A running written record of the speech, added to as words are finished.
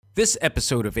This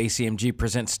episode of ACMG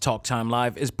Presents Talk Time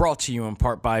Live is brought to you in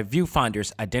part by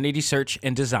Viewfinder's Identity Search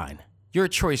and Design. Your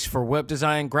choice for web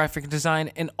design, graphic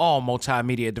design, and all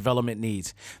multimedia development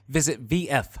needs. Visit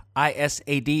VFISAD.com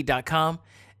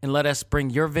and let us bring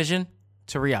your vision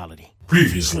to reality.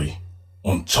 Previously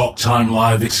on Talk Time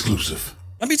Live exclusive.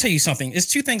 Let me tell you something. There's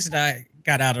two things that I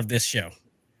got out of this show.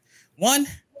 One,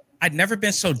 I'd never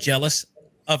been so jealous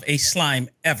of a slime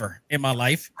ever in my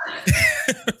life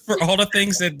for all the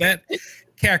things that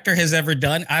character has ever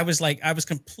done. I was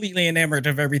completely enamored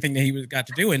of everything that he got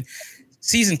to do. And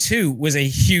season 2 was a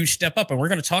huge step up. And we're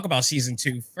going to talk about season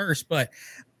 2 first. But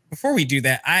before we do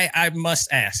that, I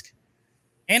must ask,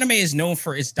 anime is known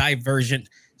for its divergent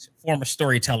form of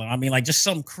storytelling. I mean, like just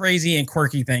some crazy and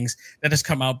quirky things that has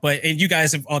come out. And you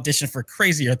guys have auditioned for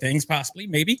crazier things, possibly,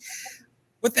 maybe.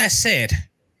 With that said,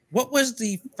 what was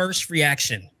the first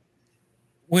reaction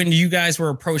when you guys were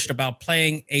approached about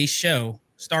playing a show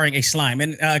starring a slime?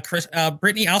 And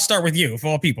Brittany, I'll start with you, of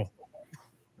all people.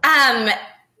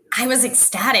 I was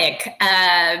ecstatic,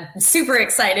 super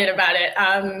excited about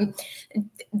it.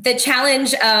 The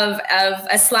challenge of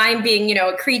a slime being,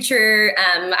 a creature.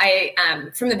 I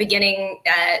from the beginning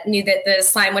knew that the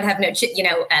slime would have no,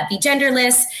 be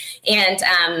genderless,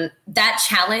 and that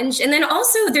challenge. And then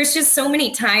also, there's just so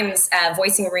many times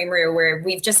voicing Rimuru where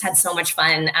we've just had so much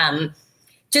fun.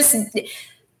 Just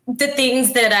the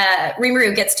things that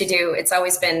Rimuru gets to do. It's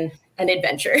always been an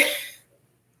adventure.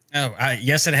 Oh,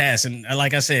 yes, it has. And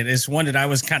like I said, it's one that I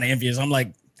was kind of envious. I'm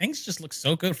like, things just look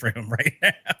so good for him right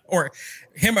now. Or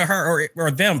him or her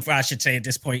or them, I should say, at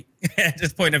this point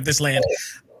of this land.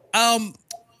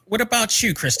 What about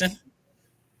you, Kristen?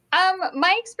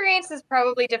 My experience is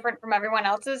probably different from everyone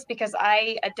else's because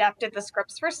I adapted the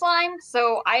scripts for Slime.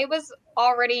 So I was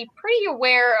already pretty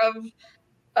aware of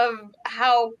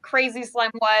how crazy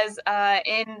Slime was.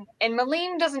 And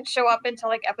Maleen doesn't show up until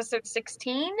like episode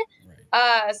 16.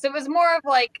 So it was more of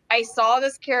like, I saw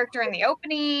this character in the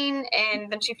opening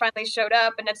and then she finally showed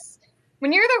up. And it's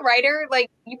when you're the writer,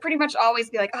 like you pretty much always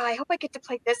be like, oh, I hope I get to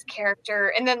play this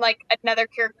character. And then like another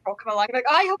character will come along and be like,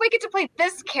 oh, I hope I get to play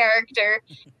this character.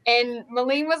 And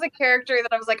Maleen was a character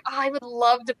that I was like, oh, I would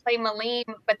love to play Maleen,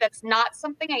 but that's not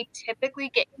something I typically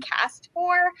get cast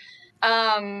for.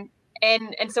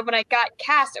 And so when I got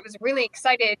cast, I was really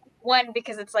excited. One,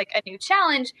 because it's like a new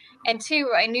challenge. And two,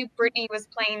 I knew Brittany was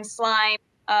playing Slime.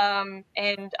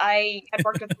 And I had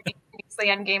worked with Brittany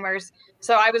previously on Gamers.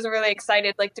 So I was really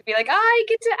excited to be like, I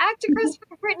get to act across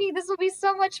from Brittany. This will be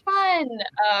so much fun.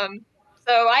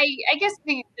 So I guess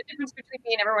the difference between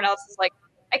me and everyone else is like,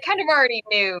 I kind of already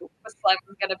knew what Slime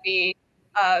was going to be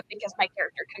because my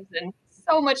character comes in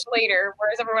so much later,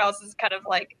 whereas everyone else is kind of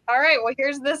like, all right, well,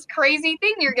 here's this crazy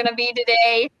thing you're going to be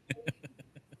today.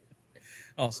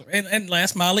 Awesome. And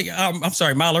last, Molly,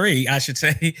 Mallory, I should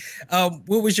say,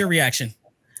 what was your reaction?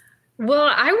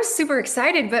 Well, I was super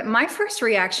excited, but my first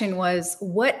reaction was,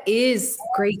 what is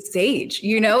Great Sage?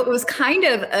 It was kind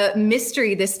of a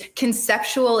mystery, this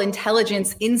conceptual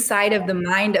intelligence inside of the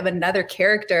mind of another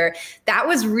character. That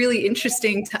was really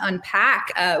interesting to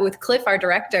unpack with Cliff, our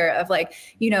director, of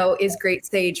is Great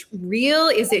Sage real?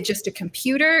 Is it just a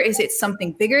computer? Is it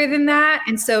something bigger than that?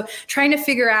 And so trying to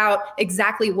figure out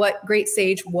exactly what Great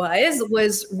Sage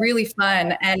was really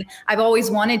fun. And I've always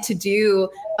wanted to do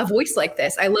a voice like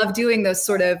this. I love doing those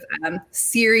sort of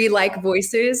Siri-like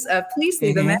voices of please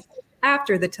leave a message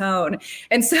after the tone.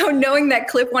 And so knowing that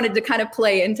Cliff wanted to kind of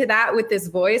play into that with this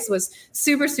voice was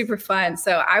super, super fun.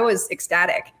 So I was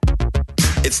ecstatic.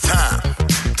 It's time.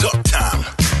 Talk time.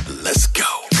 Let's go.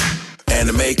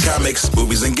 Anime, comics,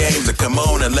 movies, and games. That come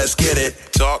on and let's get it.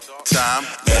 Talk time.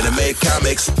 Anime,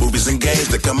 comics, movies, and games.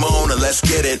 That come on and let's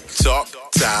get it. Talk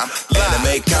time.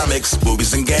 Anime, comics,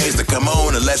 movies, and games. That come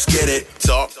on and let's get it.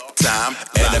 Talk time.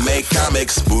 Anime,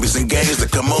 comics, movies, and games.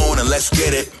 That come on and let's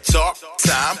get it. Talk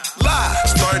time. Live.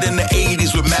 Started in the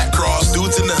 80s with Matt Cross.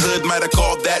 Dudes in the hood might have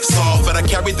called that soft, but I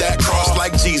carried that cross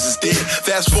like Jesus did.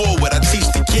 Fast forward, I teach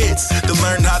the kids to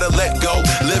learn how to let go,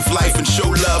 live life, and show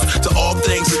love to all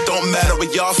things that don't matter where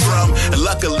y'all from. And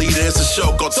luckily, there's a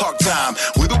show called Talk Time.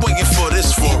 We've been waiting for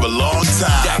this for a long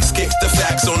time. Dax kicks the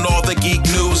facts on all the geek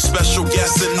news, special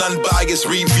guests and unbiased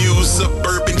reviews.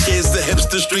 Suburban kids, the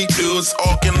hipster street dudes,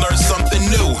 all can learn something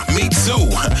new. Me too.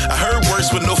 I heard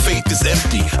words when no faith is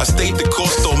empty. I stayed the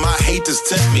course, though my haters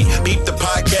tempt me. Beat the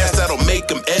podcast, that'll make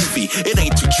them envy. It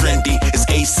ain't too trendy, it's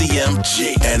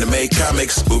ACMG. Anime,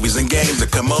 comics, movies, and games.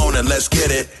 That come on and let's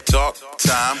get it. Talk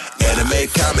time. Anime,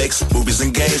 comics, movies,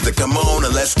 and games. That come on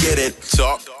and let's get it.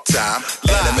 Talk time.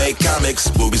 Anime,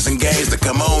 comics, movies, and games. That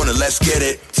come on and let's get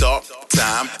it. Talk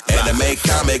time. Anime,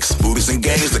 comics, movies, and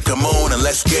games. That come on and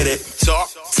let's get it.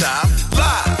 Talk time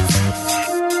live.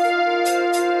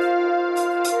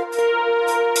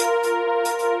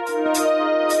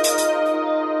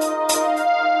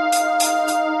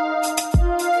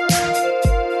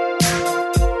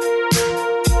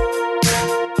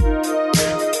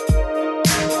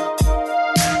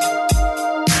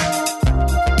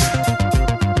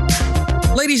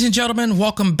 Ladies and gentlemen,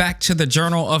 welcome back to the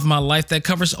journal of my life that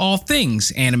covers all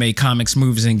things anime, comics,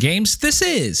 movies, and games. This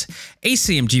is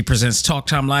ACMG Presents Talk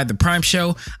Time Live, the Prime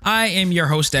Show. I am your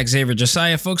host, Xavier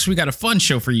Josiah. Folks, we got a fun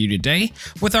show for you today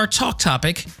with our talk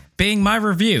topic being my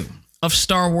review of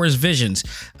Star Wars Visions.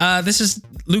 This is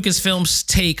Lucasfilm's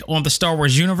take on the Star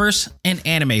Wars universe in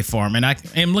anime form, and I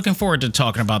am looking forward to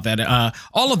talking about that.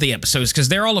 All of the episodes, because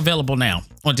they're all available now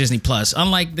on Disney Plus.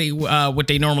 Unlike the what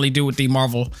they normally do with the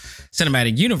Marvel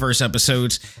Cinematic Universe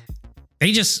episodes,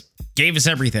 they just gave us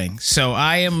everything. So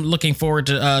I am looking forward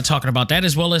to talking about that,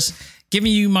 as well as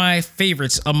giving you my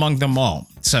favorites among them all.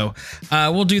 So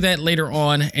we'll do that later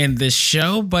on in this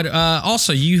show. But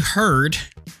also, you heard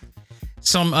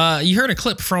a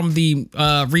clip from the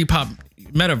Repop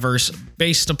Metaverse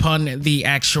based upon the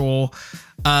actual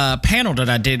panel that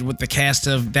I did with the cast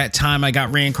of that time I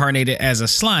got reincarnated as a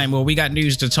slime. Well, we got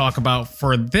news to talk about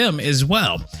for them as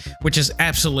well, which is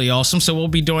absolutely awesome. So we'll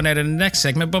be doing that in the next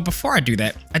segment. But before I do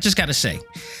that, I just got to say,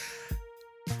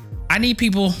 I need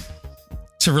people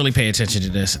to really pay attention to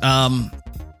this.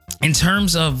 In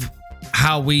terms of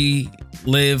how we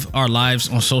live our lives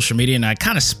on social media, and I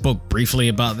kind of spoke briefly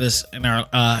about this in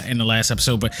the last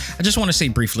episode, but I just want to say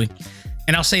briefly,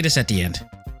 and I'll say this at the end.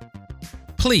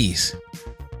 Please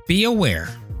be aware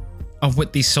of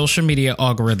what these social media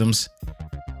algorithms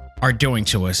are doing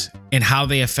to us and how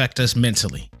they affect us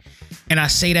mentally. And I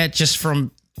say that just for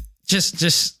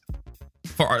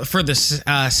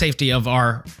the safety of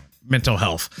our mental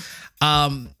health.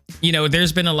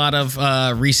 There's been a lot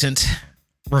of recent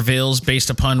reveals based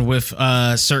upon with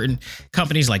certain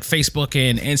companies like Facebook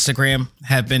and Instagram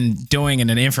have been doing, and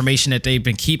the information that they've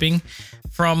been keeping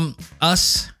from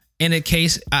us. In a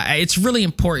case, it's really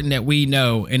important that we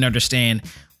know and understand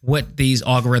what these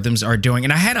algorithms are doing.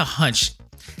 And I had a hunch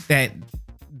that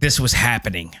this was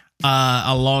happening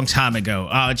a long time ago,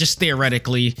 just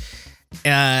theoretically.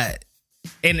 And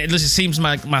it seems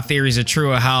like my theories are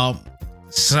true of how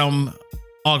some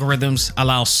algorithms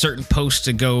allow certain posts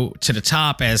to go to the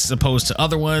top as opposed to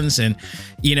other ones. And,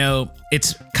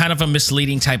 it's kind of a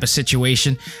misleading type of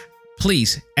situation.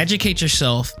 Please educate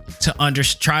yourself to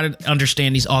try to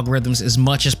understand these algorithms as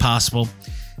much as possible,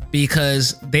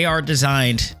 because they are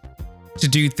designed to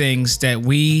do things that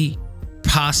we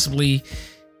possibly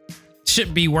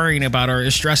shouldn't be worrying about or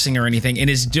stressing or anything. And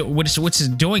what's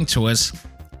it doing to us,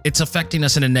 it's affecting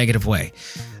us in a negative way.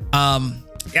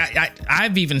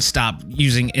 I've even stopped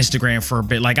using Instagram for a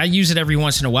bit. Like, I use it every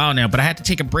once in a while now, but I had to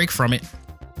take a break from it.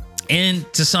 And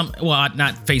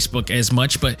not Facebook as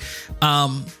much, but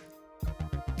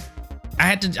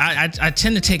I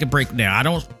tend to take a break now. I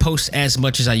don't post as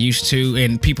much as I used to,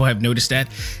 and people have noticed that.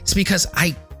 It's because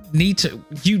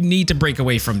you need to break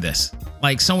away from this.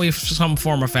 Like, some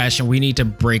form or fashion, we need to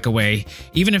break away,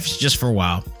 even if it's just for a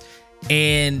while.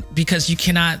 And because you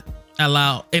cannot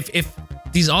allow, if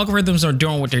these algorithms are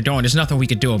doing what they're doing, there's nothing we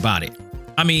could do about it.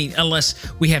 I mean, unless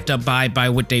we have to abide by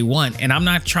what they want. And I'm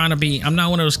not one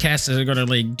of those cats that are going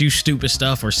to do stupid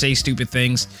stuff or say stupid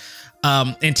things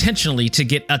intentionally to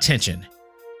get attention.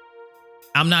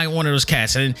 I'm not one of those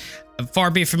cats, and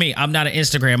far be it from me, I'm not an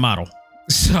Instagram model.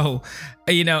 So,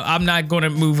 I'm not going to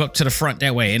move up to the front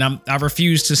that way. And I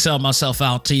refuse to sell myself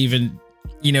out to even,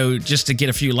 just to get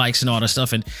a few likes and all that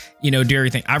stuff and, do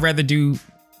everything. I'd rather do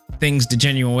things the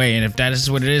genuine way. And if that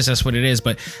is what it is, that's what it is.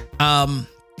 But,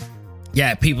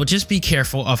 people, just be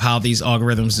careful of how these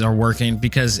algorithms are working,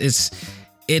 because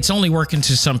it's only working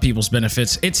to some people's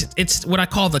benefits. It's what I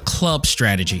call the club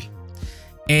strategy.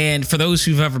 And for those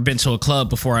who've ever been to a club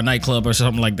before, a nightclub or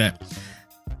something like that,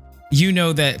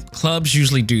 that clubs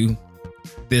usually do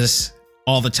this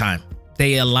all the time.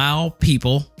 They allow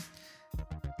people,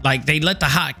 like, they let the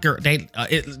hot girl, they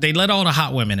let all the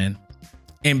hot women in.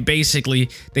 And basically,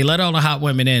 they let all the hot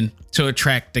women in to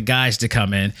attract the guys to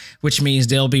come in, which means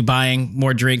they'll be buying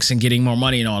more drinks and getting more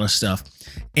money and all this stuff.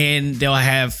 And they'll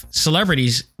have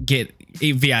celebrities get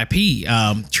a VIP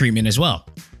treatment as well.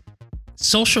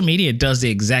 Social media does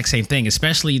the exact same thing,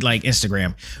 especially like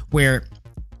Instagram, where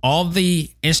all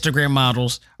the Instagram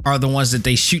models are the ones that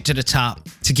they shoot to the top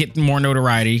to get more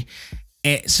notoriety.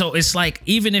 And so it's like,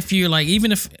 even if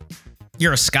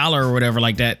you're a scholar or whatever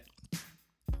like that,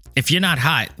 if you're not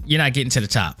hot, you're not getting to the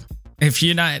top. If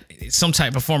you're not some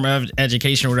type of form of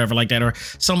education or whatever like that, or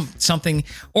something,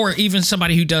 or even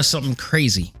somebody who does something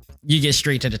crazy, you get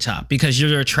straight to the top because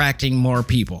you're attracting more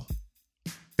people.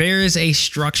 There is a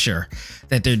structure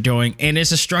that they're doing, and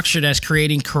it's a structure that's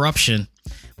creating corruption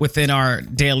within our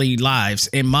daily lives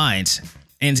and minds.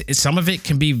 And some of it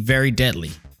can be very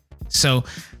deadly. So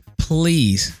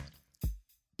please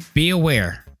be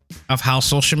aware of how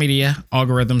social media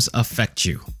algorithms affect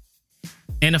you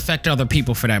and affect other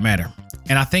people for that matter.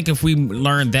 And I think if we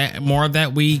learn that more of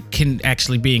that, we can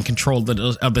actually be in control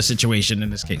of the situation in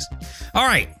this case. All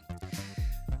right.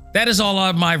 That is all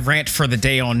of my rant for the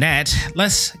day on that.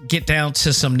 Let's get down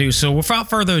to some news. So without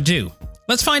further ado,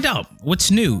 let's find out what's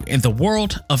new in the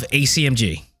world of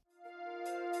ACMG.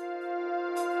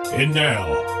 And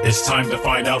now, it's time to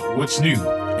find out what's new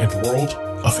in the world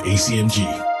of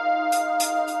ACMG.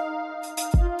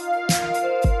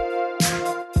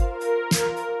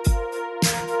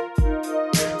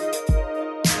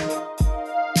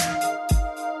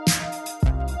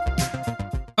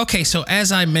 Okay, so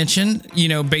as I mentioned,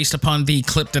 based upon the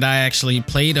clip that I actually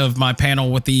played of my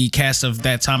panel with the cast of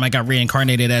that time I got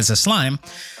reincarnated as a slime,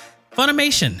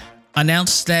 Funimation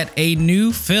announced that a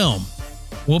new film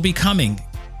will be coming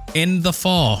in the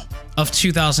fall of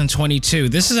 2022.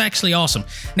 This is actually awesome.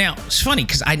 Now, it's funny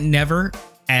because I never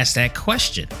asked that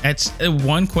question. That's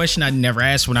one question I never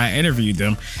asked when I interviewed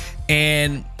them.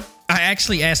 And I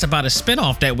actually asked about a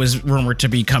spinoff that was rumored to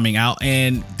be coming out,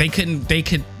 and due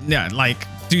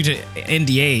to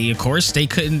NDA, of course, they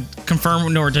couldn't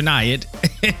confirm nor deny it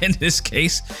in this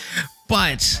case.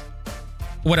 But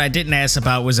what I didn't ask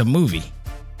about was a movie,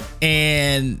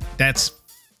 and that's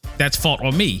fault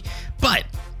on me. But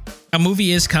a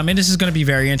movie is coming. This is going to be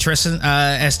very interesting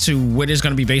as to what it's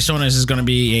going to be based on. Is this going to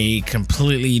be a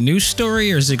completely new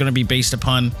story, or is it going to be based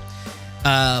upon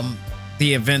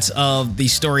the events of the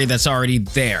story that's already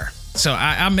there? So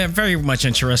I'm very much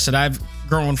interested. I've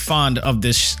grown fond of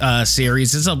this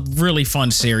series. It's a really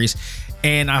fun series,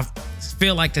 and I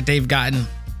feel like that they've gotten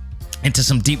into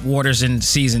some deep waters in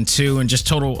season 2 and just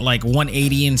total like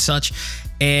 180 and such,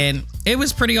 and it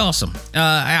was pretty awesome.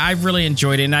 I really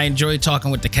enjoyed it, and I enjoyed talking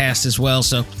with the cast as well.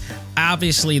 So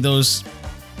obviously the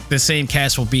same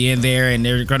cast will be in there, and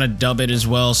they're gonna dub it as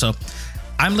well. So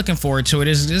I'm looking forward to it.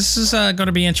 This is going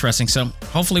to be interesting. So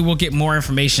hopefully we'll get more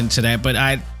information to that. But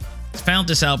I found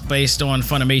this out based on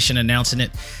Funimation announcing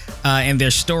it and their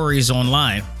stories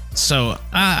online. So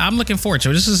I'm looking forward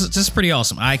to it. This is pretty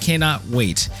awesome. I cannot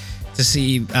wait to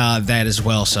see that as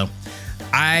well. So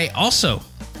I also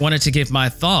wanted to give my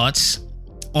thoughts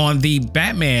on the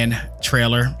Batman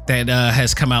trailer that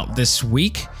has come out this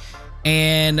week.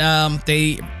 And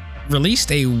they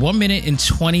released a 1 minute and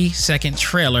 20-second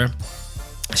trailer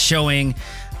showing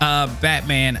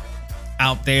Batman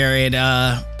out there, and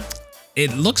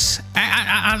it looks,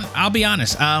 I'll be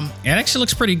honest, it actually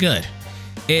looks pretty good.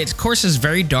 It, of course, is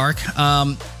very dark.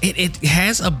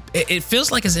 It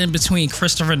feels like it's in between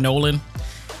Christopher Nolan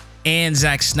and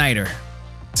Zack Snyder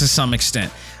to some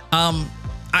extent.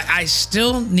 I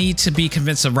still need to be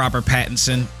convinced of Robert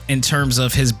Pattinson in terms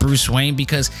of his Bruce Wayne,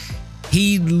 because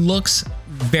he looks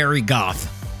very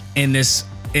goth in this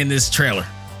trailer.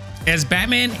 As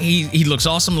Batman, he looks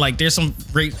awesome. Like, there's some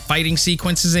great fighting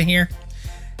sequences in here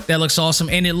that looks awesome,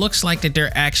 and it looks like that they're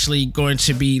actually going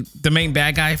to be the main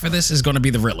bad guy for this is going to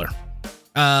be the Riddler.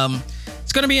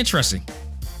 It's going to be interesting.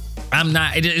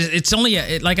 It's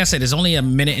only like I said, it's only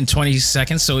 1 minute and 20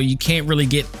 seconds, so you can't really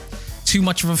get too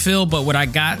much of a feel. But what I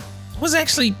got was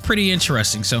actually pretty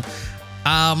interesting. So,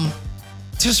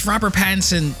 just Robert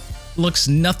Pattinson looks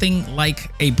nothing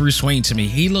like a Bruce Wayne to me.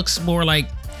 He looks more like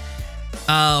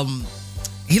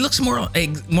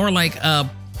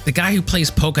the guy who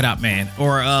plays Polka Dot Man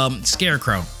or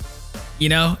Scarecrow.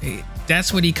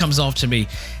 That's what he comes off to me.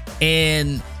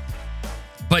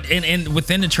 But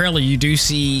within the trailer, you do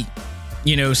see,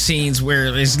 scenes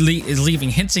where it's leaving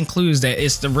hints and clues that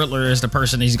it's the Riddler is the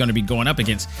person he's going to be going up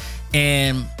against.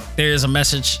 And there's a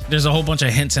message. There's a whole bunch of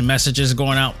hints and messages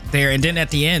going out there. And then at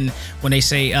the end, when they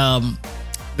say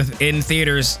in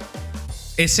theaters,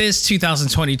 it says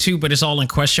 2022, but it's all in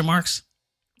question marks.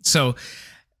 So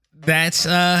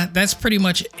that's pretty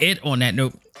much it on that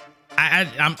note.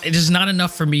 It is not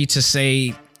enough for me to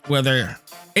say whether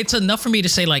it's enough for me to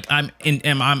say like I'm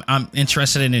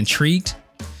interested and intrigued,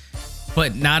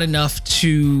 but not enough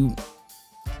to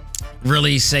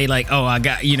really say like, oh, I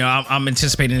got, I'm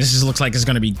anticipating this looks like it's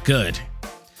going to be good.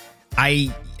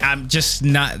 I'm just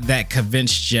not that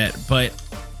convinced yet, but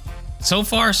so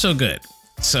far so good.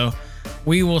 So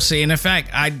we will see. And in fact,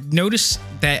 I noticed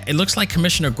that it looks like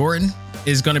Commissioner Gordon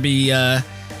is going to be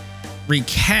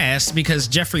recast because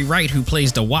Jeffrey Wright, who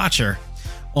plays the Watcher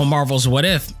on Marvel's What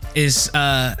If, is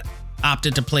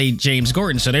opted to play James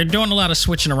Gordon. So they're doing a lot of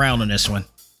switching around on this one,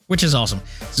 which is awesome.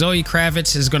 Zoe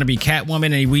Kravitz is going to be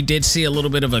Catwoman, and we did see a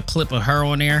little bit of a clip of her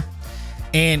on there.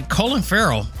 And Colin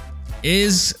Farrell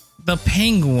is the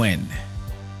Penguin.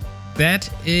 That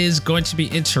is going to be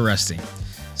interesting.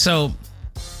 So,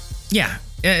 yeah,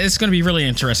 it's going to be really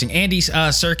interesting. Andy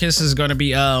Serkis is going to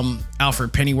be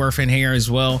Alfred Pennyworth in here as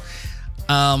well.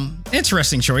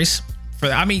 Interesting choice.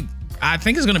 I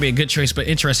think it's going to be a good choice, but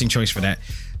interesting choice for that.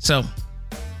 So,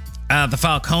 the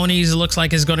Falcones looks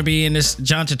like is going to be in this.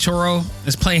 John Turturro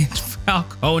is playing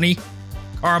Falcone.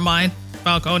 Carmine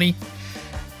Falcone.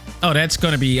 Oh, that's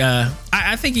going to be...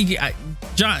 I think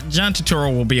John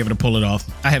Turturro will be able to pull it off.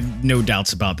 I have no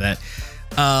doubts about that.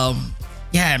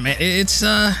 Yeah, man, it's...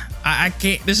 I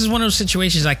can't... This is one of those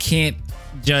situations I can't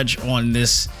judge on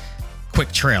this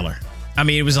quick trailer. I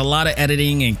mean, it was a lot of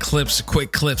editing and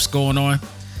quick clips going on.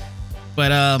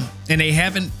 But, and they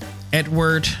haven't...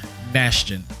 Edward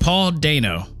Nashton. Paul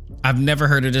Dano. I've never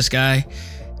heard of this guy.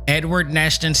 Edward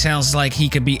Nashton sounds like he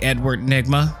could be Edward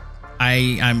Nygma.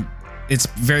 It's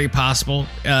very possible.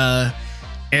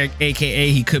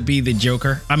 AKA he could be the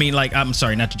Joker. I'm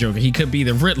sorry, not the Joker. He could be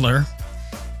the Riddler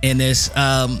in this.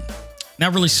 Not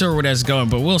really sure where that's going,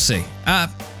 but we'll see.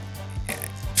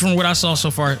 From what I saw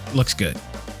so far, looks good.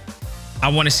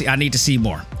 I need to see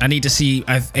more. I need to see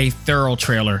a thorough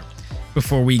trailer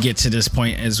before we get to this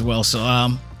point as well. So,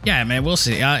 yeah, man, we'll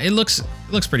see. It looks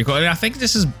pretty cool. And I think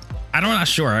this is, I'm not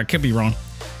sure. I could be wrong.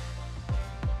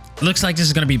 It looks like this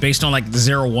is going to be based on like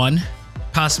the 01,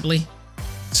 possibly.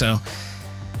 So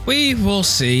we will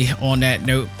see on that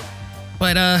note.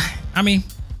 But, it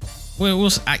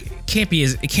can't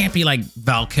be like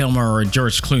Val Kilmer or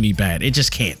George Clooney bad. It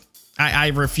just can't. I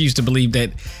refuse to believe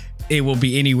that it will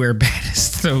be anywhere bad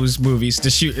as those movies.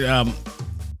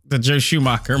 The Joe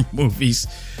Schumacher movies.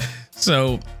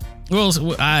 So,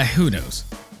 who knows?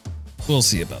 We'll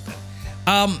see about that.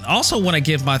 Also want to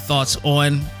give my thoughts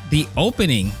on the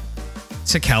opening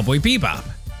to Cowboy Bebop.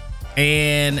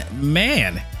 And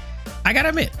man, I gotta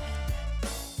admit,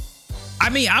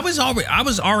 I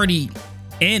was already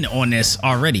in on this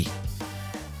already,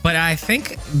 but I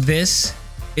think this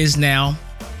is now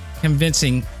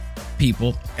convincing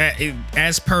people,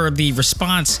 as per the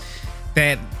response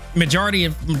that the majority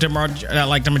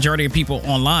of people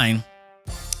online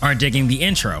are digging the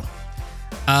intro.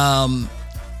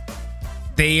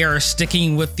 They are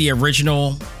sticking with the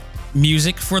original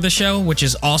music for the show, which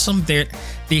is awesome.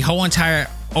 The whole entire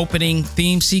opening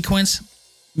theme sequence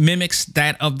mimics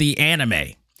that of the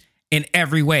anime in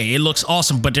every way. It looks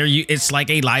awesome, but it's like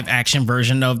a live action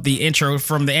version of the intro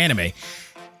from the anime.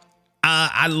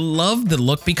 I love the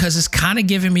look because it's kind of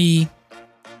giving me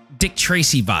Dick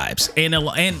Tracy vibes,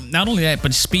 and not only that,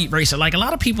 but Speed Racer. Like a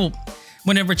lot of people,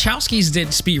 when the Wachowskis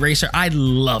did Speed Racer, I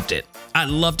loved it. I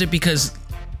loved it because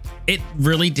it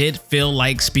really did feel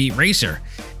like Speed Racer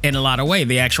in a lot of ways.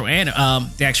 The actual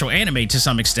anime to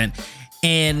some extent,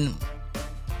 and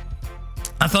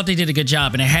I thought they did a good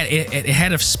job. And it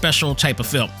had a special type of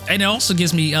feel, and it also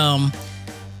gives me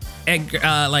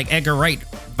Edgar Wright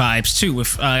vibes too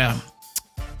with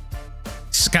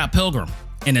Scott Pilgrim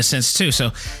in a sense too.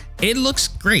 So it looks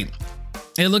great.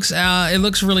 It looks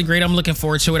really great. I'm looking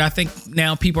forward to it. I think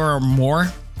now people are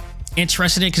more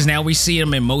interested in it because now we see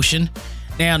them in motion.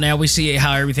 Now we see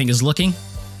how everything is looking.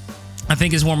 I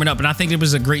think it's warming up, and I think it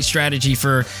was a great strategy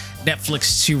for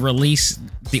Netflix to release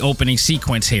the opening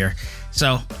sequence here.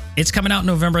 So it's coming out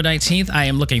November 19th. I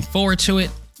am looking forward to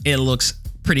it. It looks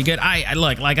pretty good. I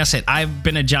look, like I said, I've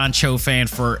been a John Cho fan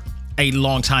for a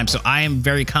long time, so I am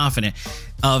very confident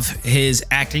of his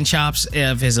acting chops,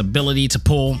 of his ability to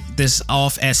pull this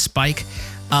off as Spike.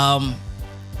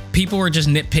 People are just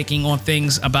nitpicking on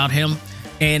things about him,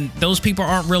 and those people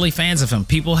aren't really fans of him.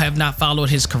 People have not followed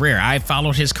his career. I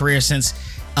followed his career since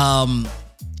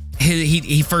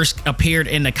he first appeared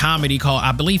in the comedy called,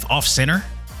 I believe, Off Center,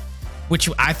 which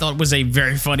I thought was a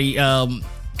very funny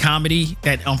comedy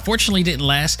that unfortunately didn't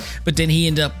last. But then he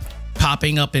ended up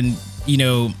popping up in,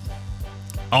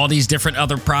 all these different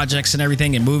other projects and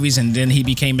everything and movies, and then he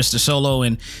became Mr. Solo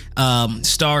and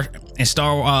Star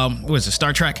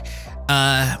Trek.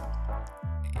 I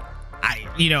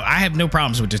have no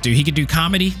problems with this dude. He could do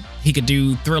comedy, he could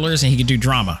do thrillers, and he could do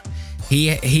drama.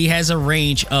 He has a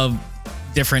range of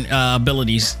different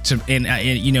abilities in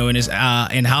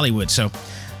Hollywood. So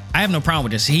I have no problem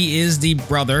with this. He is the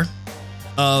brother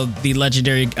of the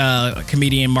legendary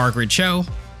comedian Margaret Cho,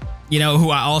 who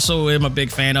I also am a big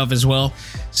fan of as well.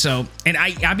 So, and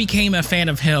I became a fan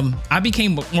of him. I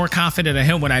became more confident of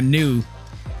him when I knew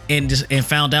and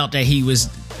found out that he was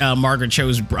Margaret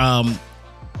Cho's brother.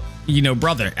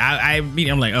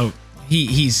 I'm like, oh,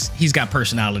 he's got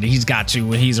personality. He's got to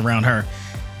when he's around her,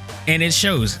 and it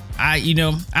shows. I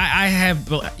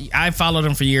followed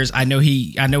him for years. I know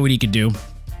what he could do,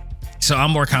 so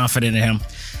I'm more confident in him.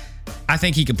 I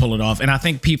think he can pull it off, and I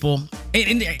think people.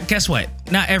 And guess what?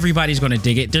 Not everybody's going to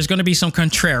dig it. There's going to be some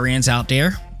contrarians out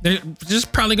there. There's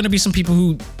probably going to be some people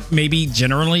who maybe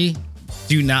generally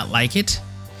do not like it.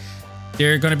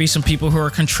 There are going to be some people who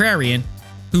are contrarian,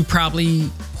 who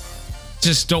probably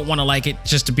just don't want to like it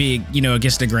just to be,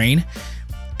 against the grain.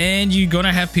 And you're going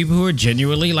to have people who are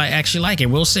genuinely actually like it.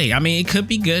 We'll see. I mean, it could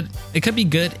be good. It could be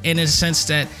good in a sense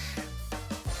that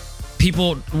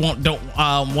people don't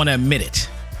want to admit it.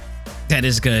 That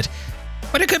is good.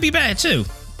 But it could be bad too.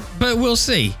 But we'll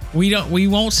see. We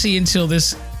won't see until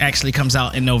this actually comes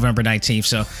out in November 19th.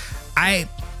 So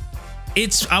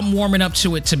I'm warming up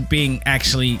to it, to being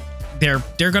actually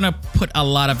they're gonna put a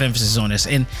lot of emphasis on this,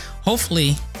 and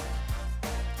hopefully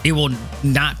it will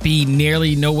not be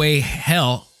nearly no way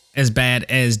hell as bad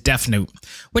as Death Note,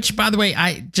 which, by the way,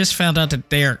 I just found out that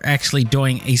they're actually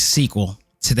doing a sequel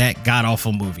to that god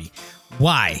awful movie.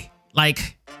 Why?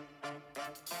 Like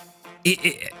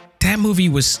that movie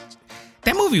was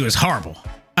horrible.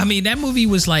 I mean, that movie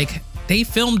was like, they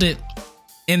filmed it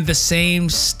in the same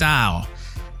style,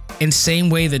 in same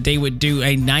way that they would do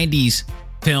a 90s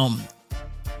film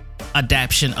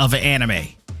adaptation of an anime.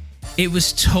 It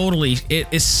was totally,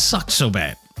 it sucked so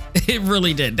bad. It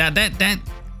really did.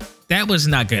 That was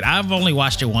not good. I've only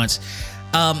watched it once.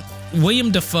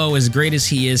 William Dafoe, as great as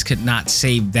he is, could not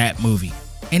save that movie.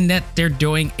 And that they're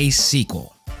doing a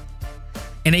sequel.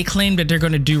 And they claim that they're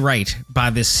going to do right by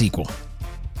this sequel.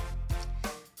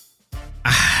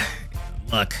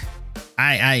 Look.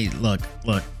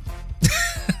 Look.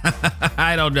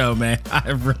 I don't know, man.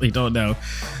 I really don't know.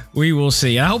 We will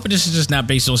see. I hope this is just not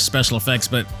based on special effects,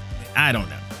 but I don't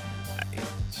know.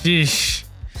 Sheesh.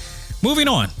 Moving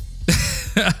on.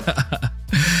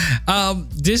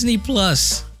 Disney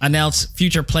Plus announced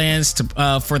future plans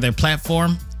for their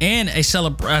platform and a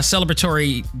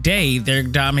celebratory day they're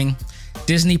dubbing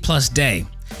Disney Plus Day.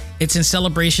 It's in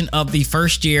celebration of the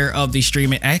first year of the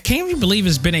streaming. I can't even believe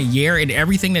it's been a year and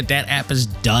everything that app has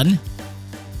done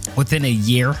within a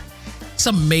year. It's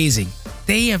amazing.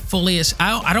 They have fully.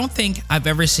 I don't think I've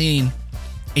ever seen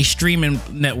a streaming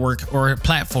network or a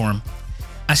platform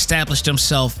establish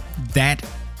themselves that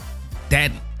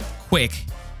quick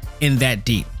and that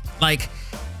deep. Like,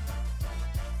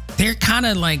 they're kind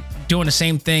of like doing the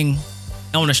same thing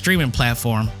on a streaming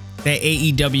platform that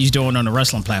AEW is doing on the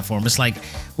wrestling platform. It's like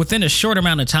within a short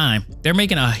amount of time, they're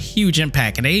making a huge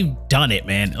impact, and they've done it,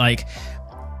 man. Like,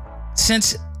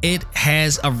 since it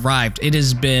has arrived, it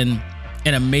has been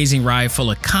an amazing ride full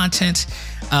of content,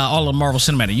 all the Marvel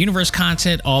Cinematic Universe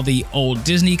content, all the old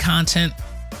Disney content.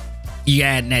 You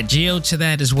add Nat Geo to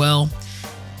that as well,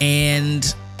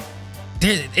 and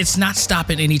it's not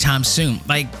stopping anytime soon.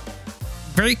 Like,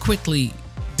 very quickly,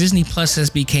 Disney Plus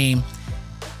has became,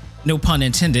 no pun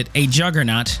intended, a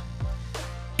juggernaut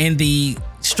in the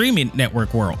streaming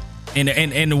network world,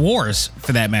 and the wars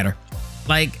for that matter.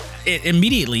 Like,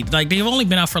 immediately, like, they've only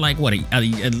been out for like what,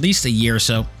 at least a year or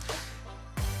so,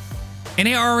 and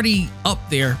they're already up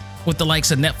there with the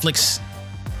likes of Netflix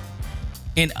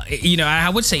and I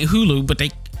would say Hulu, but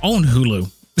they own Hulu.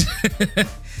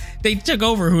 They took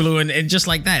over Hulu and just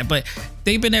like that, but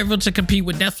they've been able to compete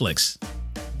with Netflix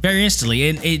very instantly,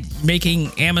 and it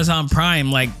making Amazon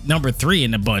Prime like number 3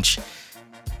 in the bunch,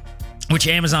 which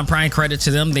Amazon Prime, credit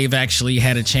to them, they've actually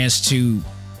had a chance to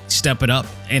step it up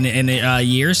in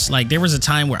years. Like, there was a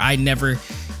time where I never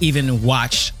even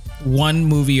watched one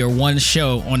movie or one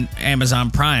show on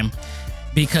Amazon Prime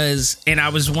and I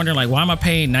was wondering, like, why am I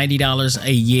paying $90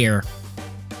 a year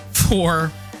for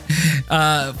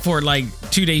like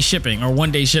 2-day shipping or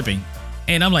 1-day shipping?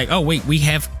 And I'm like, oh wait, we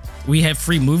have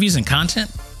free movies and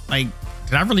content? Like,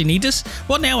 did I really need this?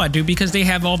 Well, now I do, because they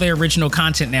have all their original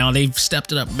content now. They've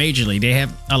stepped it up majorly. They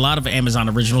have a lot of Amazon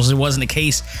originals. It wasn't the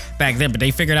case back then, but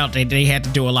they figured out that they had to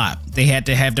do a lot. They had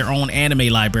to have their own anime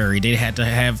library. They had to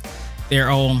have their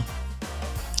own,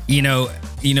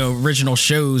 original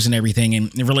shows and everything,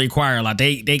 and really acquire a lot.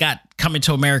 They got Coming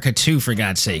to America 2, for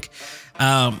God's sake,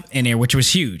 in there, which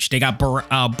was huge. They got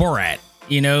Borat,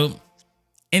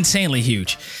 insanely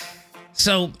huge.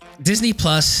 So Disney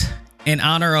Plus, in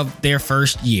honor of their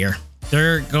first year,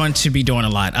 they're going to be doing a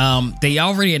lot. They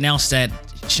already announced that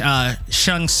Shang-Chi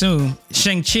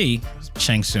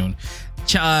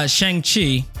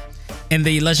and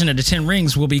the Legend of the Ten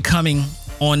Rings will be coming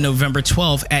on November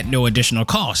 12th at no additional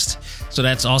cost. So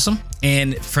that's awesome.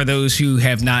 And for those who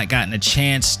have not gotten a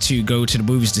chance to go to the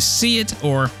movies to see it,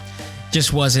 or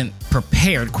just wasn't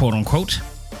prepared, quote unquote,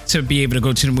 to be able to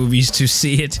go to the movies to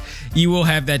see it, you will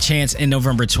have that chance in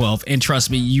November 12th. And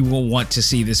trust me, you will want to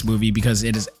see this movie because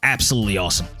it is absolutely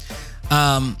awesome.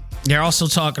 They're also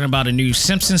talking about a new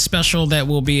Simpsons special that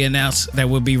will be announced, that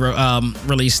will be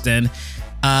released then.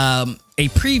 A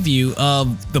preview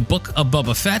of the Book of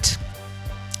Boba Fett,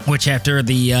 which after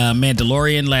the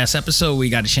Mandalorian last episode, we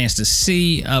got a chance to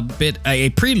see a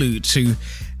prelude to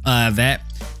that,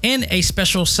 and a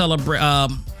special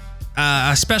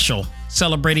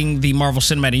celebrating the Marvel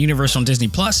Cinematic Universe on Disney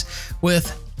Plus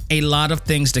with a lot of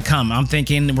things to come. I'm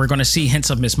thinking we're going to see hints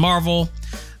of Ms. Marvel.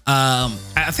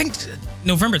 I think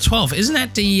November 12th, isn't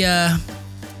that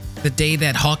the day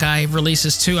that Hawkeye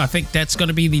releases too? I think that's going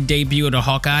to be the debut of the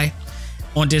Hawkeye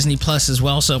on Disney Plus as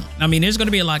well. So, I mean, there's going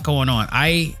to be a lot going on.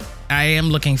 I am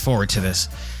looking forward to this.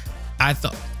 I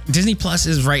thought Disney Plus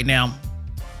is right now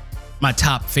my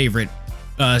top favorite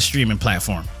streaming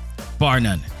platform, bar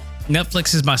none.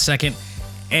 Netflix is my second.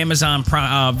 Amazon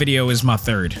Prime Video is my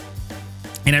third.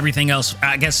 And everything else,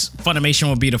 I guess Funimation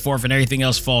will be the fourth, and everything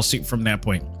else falls suit from that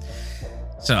point.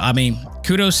 So, I mean,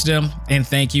 kudos to them and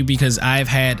thank you, because I've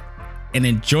had an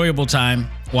enjoyable time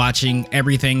watching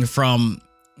everything from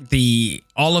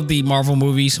all of the Marvel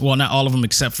movies. Well, not all of them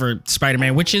except for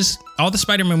Spider-Man, which is all the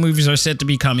Spider-Man movies are set to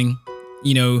be coming,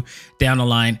 down the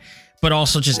line, but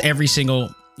also just every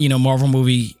single, Marvel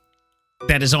movie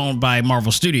that is owned by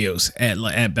Marvel Studios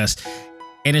at best.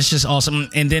 And it's just awesome.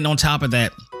 And then on top of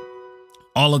that,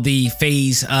 all of the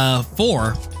Phase 4,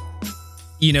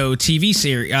 TV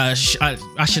series,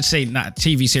 I should say not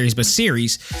TV series, but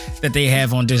series that they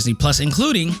have on Disney Plus,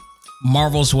 including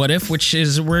Marvel's What If, which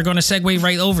is, we're going to segue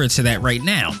right over to that right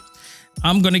now.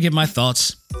 I'm going to give my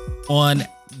thoughts on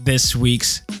this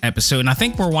week's episode. And I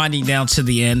think we're winding down to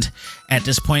the end at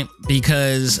this point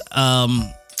because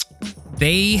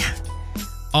they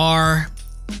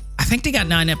got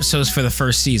 9 episodes for the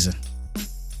first season.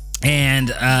 And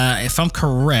if I'm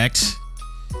correct,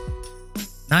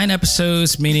 9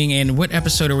 episodes, meaning in what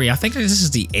episode are we? I think this is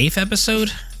the 8th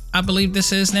episode. I believe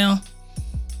this is now.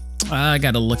 I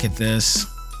got to look at this.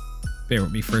 Bear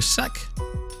with me for a sec.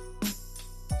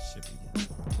 Should be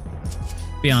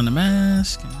Beyond the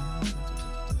Mask.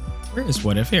 Where is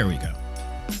What If? Here we go.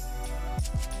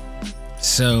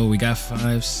 So we got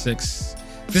 5, 6.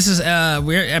 This is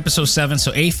we're at episode 7,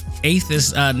 so 8th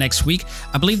is next week.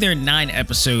 I believe there are 9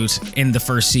 episodes in the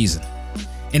first season,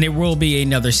 and it will be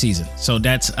another season. So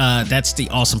that's the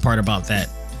awesome part about that.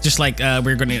 Just like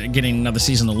we're going to get another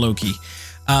season of Loki.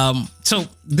 So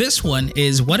this one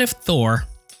is What If Thor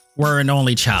Were an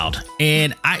Only Child,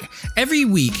 and every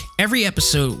week, every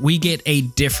episode, we get a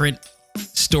different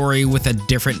story with a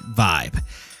different vibe.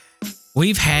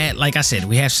 We've had, like I said,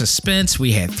 we have suspense,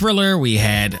 we had thriller, we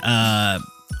had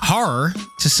horror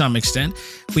to some extent.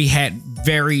 We had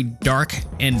very dark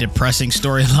and depressing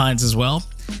storylines as well.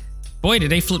 Boy,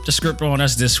 did they flip the script on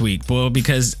us this week, boy,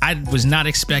 because I was not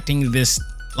expecting this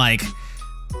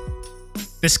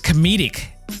comedic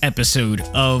episode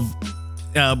of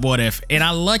What If. And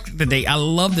I love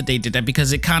that they did that,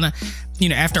 because it kind of,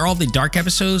 after all the dark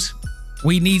episodes,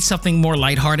 we need something more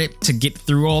lighthearted to get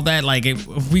through all that. Like if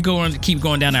we keep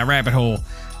going down that rabbit hole,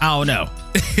 I don't know.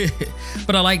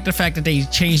 But I like the fact that they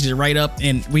changed it right up,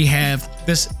 and we have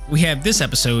this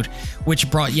episode, which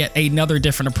brought yet another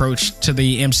different approach to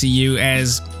the MCU,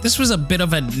 as this was a bit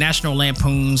of a National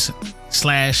Lampoon's /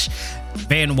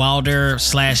 Van Wilder /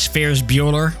 Ferris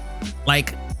Bueller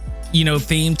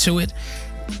theme to it.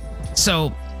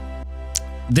 So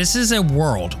this is a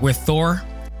world where Thor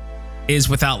is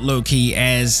without Loki,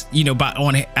 as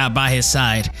by his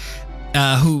side,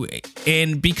 who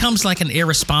becomes like an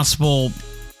irresponsible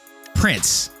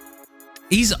prince.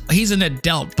 He's an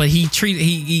adult, but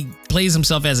he plays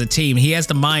himself as a teen. He has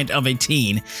the mind of a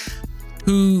teen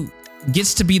who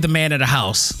gets to be the man of the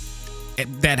house.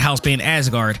 That house being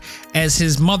Asgard, as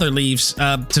his mother leaves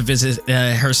to visit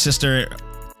her sister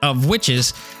of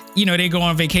witches. They go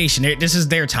on vacation. This is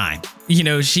their time.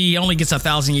 She only gets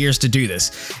 1,000 years to do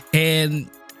this, and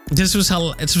it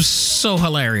was so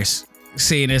hilarious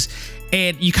seeing this.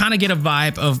 And you kind of get a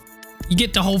vibe of, you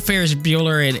get the whole Ferris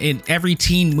Bueller in every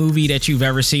teen movie that you've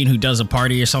ever seen who does a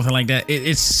party or something like that.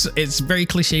 It's very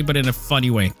cliche, but in a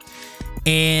funny way.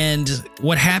 And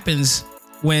what happens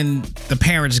when the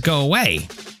parents go away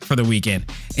for the weekend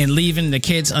and leaving the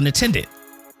kids unattended?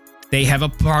 They have a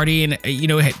party, and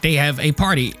they have a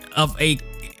party of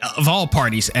all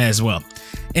parties as well.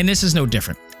 And this is no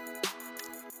different.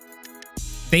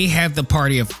 They have the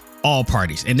party of all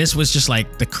parties. And this was just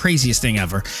like the craziest thing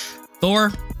ever.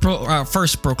 Thor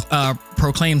first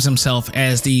proclaims himself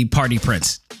as the party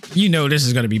prince. You know this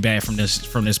is going to be bad from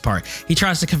this part. He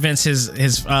tries to convince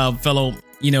his fellow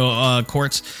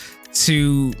courts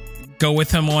to go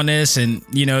with him on this, and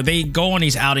they go on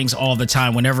these outings all the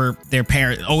time whenever their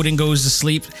parent Odin goes to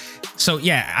sleep. So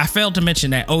yeah, I failed to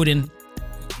mention that Odin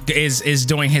is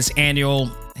doing his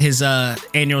annual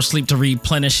sleep to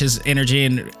replenish his energy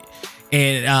and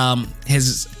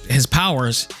his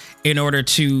powers in order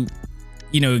to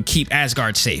keep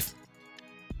Asgard safe.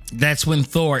 That's when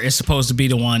Thor is supposed to be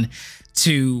the one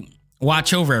to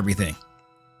watch over everything.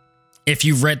 If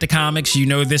you've read the comics,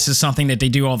 this is something that they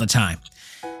do all the time.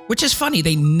 Which is funny,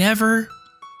 they never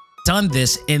done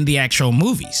this in the actual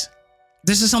movies.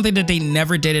 This is something that they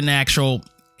never did in the actual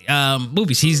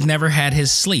movies. He's never had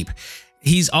his sleep.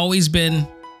 He's always been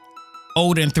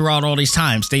Odin throughout all these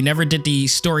times. They never did the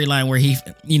storyline where he,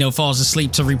 falls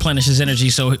asleep to replenish his energy.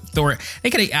 So Thor,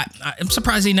 I'm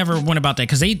surprised they never went about that,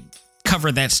 because they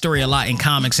covered that story a lot in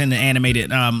comics and the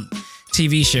animated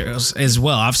TV shows as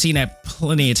well. I've seen that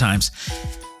plenty of times,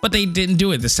 but they didn't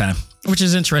do it this time, which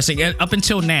is interesting up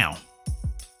until now.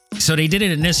 So they did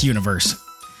it in this universe,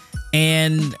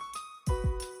 and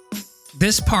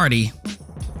this party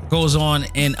goes on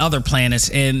in other planets,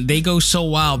 and they go so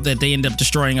wild that they end up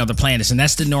destroying other planets. And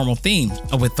that's the normal theme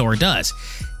of what Thor does.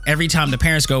 Every time the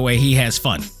parents go away, he has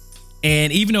fun.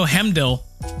 And even though Heimdall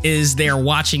is there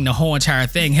watching the whole entire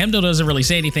thing, Heimdall doesn't really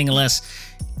say anything unless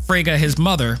Frigga, his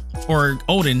mother, or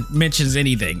Odin mentions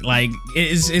anything. Like,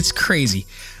 it's crazy.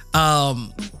 I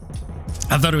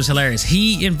thought it was hilarious.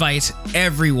 He invites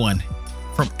everyone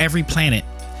from every planet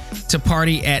to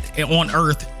party on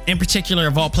Earth, in particular,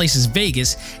 of all places,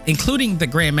 Vegas, including the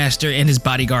Grandmaster and his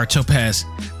bodyguard Topaz.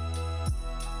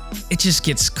 It just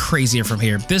gets crazier from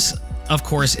here. This, of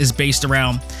course, is based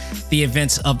around the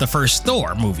events of the first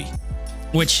Thor movie,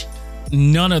 which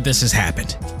none of this has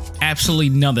happened. Absolutely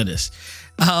none of this.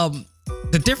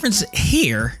 The difference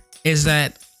here is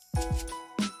that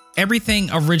everything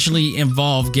originally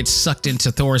involved gets sucked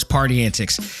into Thor's party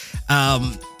antics.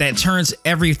 That turns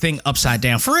everything upside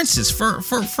down. For instance,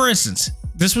 for instance,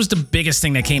 this was the biggest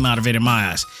thing that came out of it in my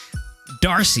eyes.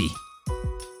 Darcy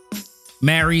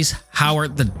marries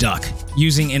Howard the Duck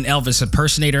using an Elvis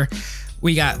impersonator.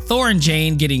 We got Thor and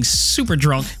Jane getting super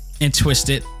drunk and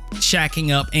twisted,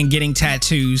 shacking up and getting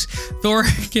tattoos. Thor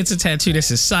gets a tattoo that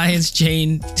says science.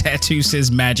 Jane tattoo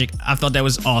says magic. I thought that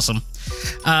was awesome.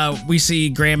 We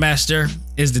see Grandmaster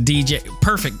is the DJ.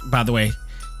 Perfect, by the way,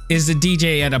 is the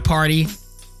DJ at a party.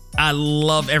 I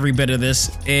love every bit of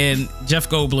this. And Jeff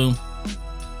Goldblum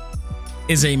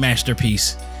is a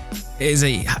masterpiece. Is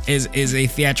a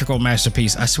theatrical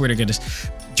masterpiece. I swear to goodness.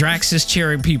 Drax is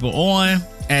cheering people on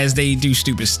as they do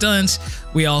stupid stunts.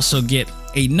 We also get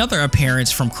another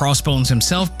appearance from Crossbones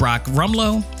himself, Brock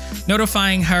Rumlow,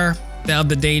 notifying her of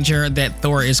the danger that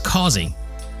Thor is causing.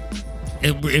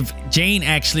 If Jane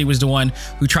actually was the one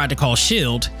who tried to call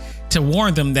S.H.I.E.L.D. to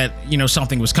warn them that,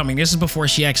 something was coming. This is before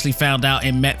she actually found out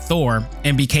and met Thor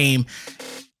and became,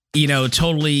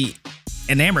 totally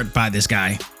enamored by this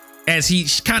guy, as he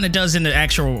kind of does in the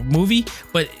actual movie,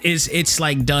 but it's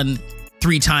like done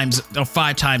 3 times or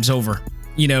 5 times over.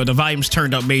 The volume's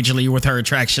turned up majorly with her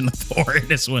attraction to Thor in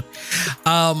this one.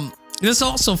 This is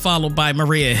also followed by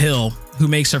Maria Hill, who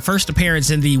makes her first appearance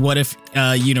in the What If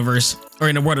universe, or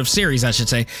in the What If series, I should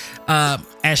say,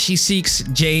 as she seeks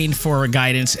Jane for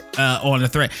guidance on the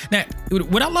threat. Now,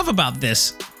 what I love about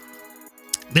this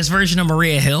version of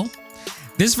Maria Hill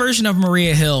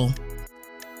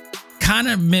kind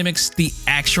of mimics the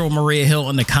actual Maria Hill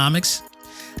in the comics.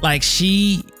 Like,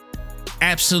 she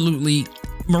absolutely,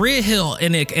 Maria Hill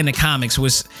in the comics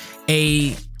was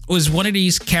one of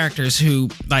these characters who,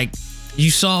 like, you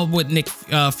saw what Nick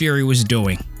Fury was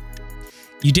doing.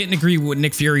 You didn't agree with what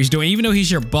Nick Fury's doing, even though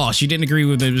he's your boss. You didn't agree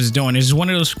with what he was doing. It's one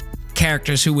of those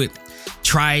characters who would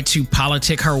try to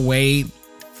politic her way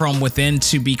from within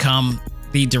to become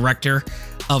the director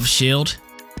of S.H.I.E.L.D.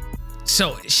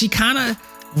 So she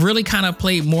really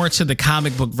played more to the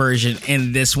comic book version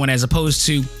in this one, as opposed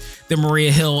to the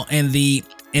Maria Hill in the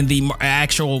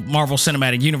actual Marvel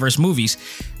Cinematic Universe movies,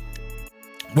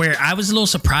 where I was a little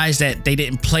surprised that they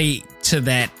didn't play to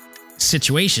that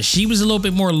situation. She was a little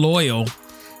bit more loyal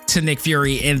to Nick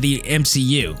Fury in the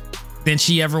MCU than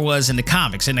she ever was in the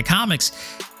comics. In the comics,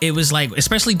 it was like,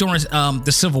 especially during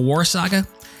the Civil War saga,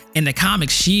 in the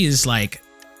comics, she is like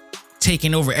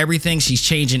taking over everything. She's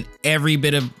changing every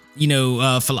bit of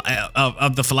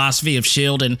of the philosophy of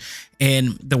S.H.I.E.L.D. and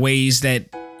the ways that,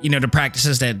 the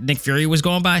practices that Nick Fury was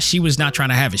going by. She was not trying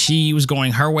to have it. She was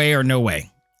going her way or no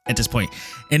way. at this point.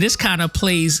 And this kind of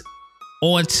plays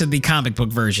onto the comic book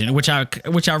version, which I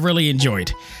really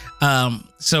enjoyed.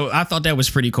 So I thought that was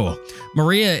pretty cool.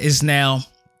 Maria is now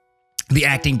the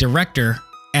acting director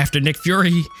after Nick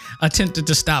Fury attempted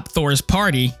to stop Thor's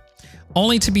party,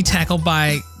 only to be tackled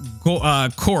by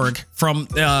Korg from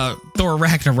Thor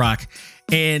Ragnarok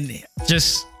and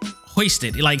just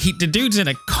hoisted. Like the dude's in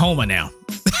a coma now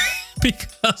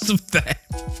because of that.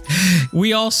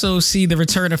 We also see the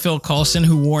return of Phil Coulson,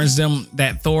 who warns them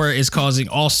that Thor is causing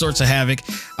all sorts of havoc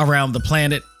around the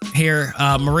planet. Here,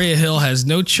 Maria Hill has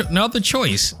no other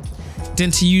choice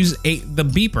than to use the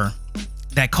beeper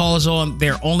that calls on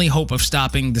their only hope of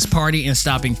stopping this party and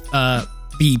stopping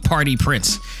the party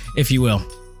prince, if you will.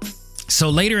 So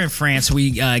later in France,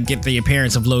 we get the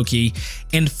appearance of Loki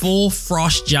in full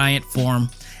frost giant form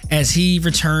as he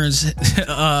returns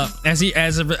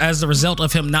as a result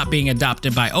of him not being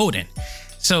adopted by Odin.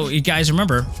 So you guys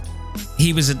remember,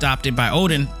 he was adopted by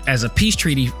Odin as a peace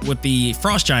treaty with the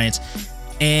frost giants,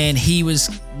 and he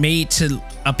was made to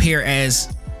appear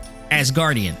as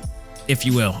Asgardian, if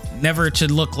you will, never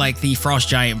to look like the frost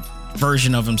giant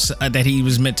version of him that he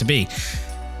was meant to be.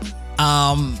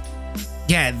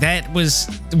 Yeah, that was,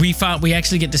 we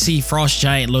actually get to see Frost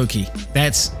Giant Loki.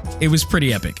 It was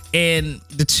pretty epic. And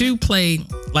the two play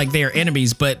like they are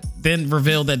enemies, but then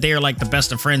reveal that they are like the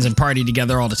best of friends and party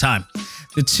together all the time.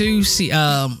 The two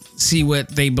see what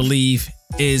they believe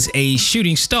is a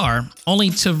shooting star,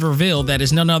 only to reveal that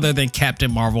is none other than Captain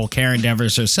Marvel, Karen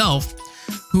Danvers herself,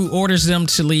 who orders them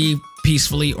to leave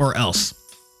peacefully or else.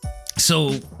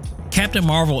 So Captain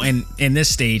Marvel in this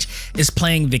stage is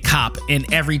playing the cop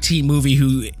in every teen movie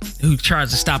who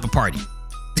tries to stop a party.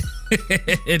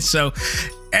 And so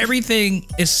everything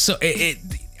is so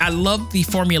I love the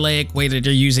formulaic way that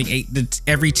they're using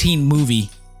every teen movie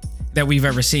that we've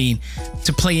ever seen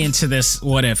to play into this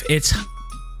what if. It's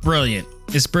brilliant.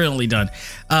 It's brilliantly done.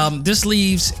 This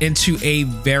leads into a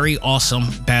very awesome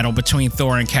battle between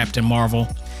Thor and Captain Marvel.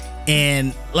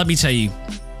 And let me tell you,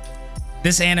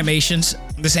 this animation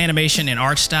and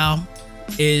art style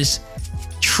is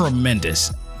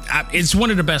tremendous. It's one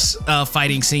of the best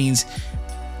fighting scenes.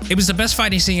 It was the best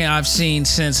fighting scene I've seen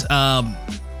since I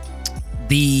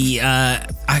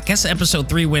guess episode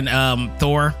 3 when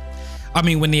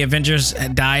when the Avengers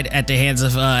died at the hands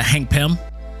of Hank Pym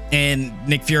and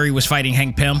Nick Fury was fighting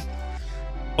Hank Pym.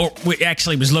 Or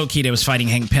actually it was Loki that was fighting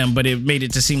Hank Pym, but it made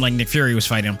it to seem like Nick Fury was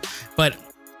fighting him. But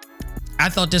I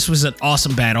thought this was an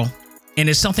awesome battle. And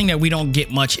it's something that we don't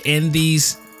get much in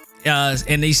these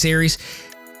series.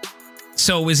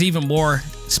 So it was even more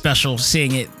special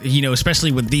seeing it,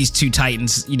 especially with these two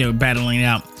titans, battling it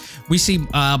out. We see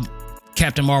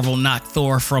Captain Marvel knock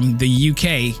Thor from the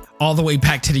UK all the way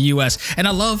back to the US. And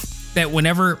I love that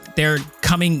whenever they're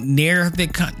coming near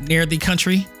the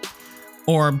country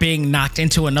or being knocked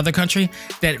into another country,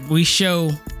 that we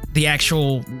show the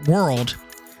actual world,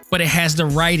 but it has the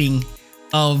writing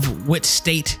of what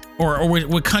state or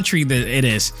what country that it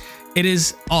is. It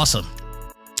is awesome.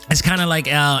 It's kind of like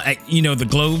the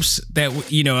globes that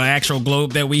an actual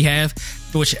globe that we have,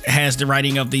 which has the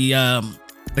writing of the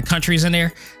countries in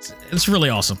there. It's really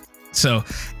awesome. So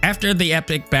after the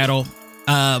epic battle,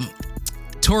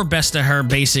 Thor bested her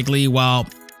basically, while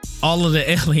all of the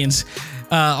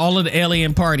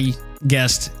alien party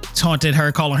guests taunted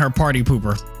her, calling her party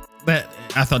pooper. But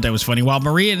I thought that was funny. While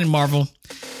Maria and Marvel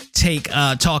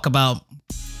talk about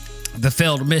the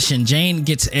failed mission, Jane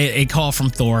gets a call from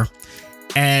Thor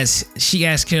as she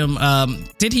asks him,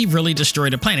 did he really destroy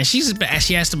the planet?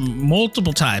 She asked him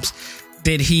multiple times,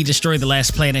 did he destroy the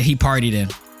last planet he partied in?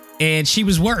 And she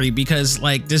was worried because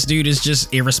this dude is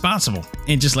just irresponsible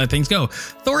and just let things go.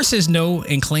 Thor says no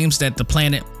and claims that the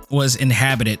planet was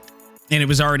inhabited and it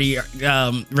was already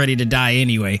ready to die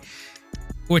anyway,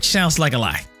 which sounds like a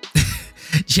lie.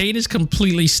 Jane is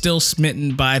completely still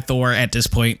smitten by Thor at this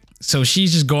point, so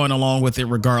she's just going along with it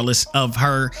regardless of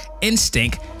her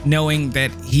instinct, knowing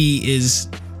that he is,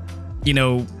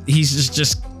 he's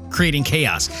just creating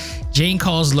chaos. Jane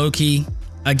calls Loki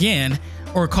again,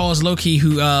 or calls Loki,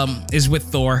 who is with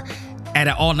Thor, at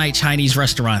an all-night Chinese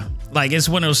restaurant. Like, it's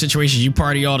one of those situations, you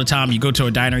party all the time, you go to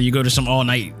a diner, you go to some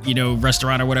all-night,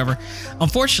 restaurant or whatever.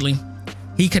 Unfortunately,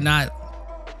 he cannot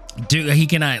do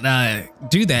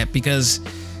that because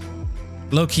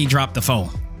Loki dropped the phone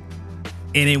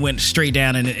and it went straight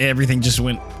down and everything just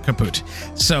went kaput.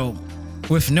 So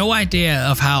with no idea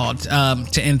of how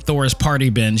to end Thor's party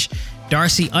binge,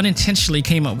 Darcy unintentionally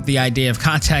came up with the idea of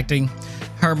contacting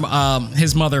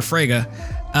his mother Frigga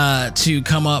to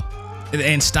come up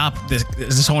and stop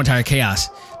this whole entire chaos.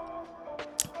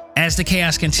 As the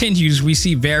chaos continues, we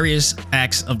see various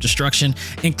acts of destruction,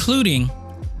 including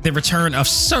the return of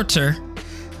Surtur,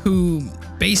 who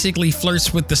basically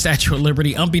flirts with the Statue of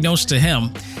Liberty, unbeknownst to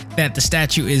him that the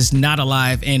statue is not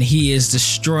alive, and he is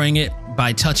destroying it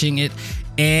by touching it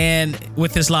and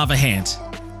with his lava hands.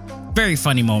 Very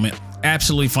funny moment.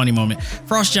 Absolutely funny moment.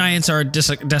 Frost giants are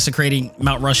desecrating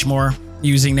Mount Rushmore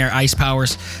using their ice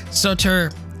powers.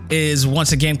 Surtur is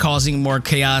once again causing more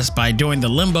chaos by doing the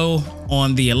limbo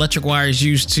on the electric wires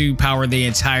used to power the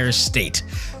entire state.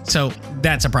 So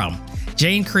that's a problem.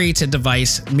 Jane creates a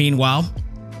device, meanwhile,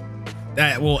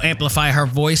 that will amplify her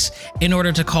voice in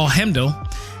order to call Heimdall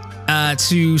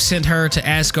to send her to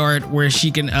Asgard, where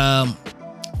she can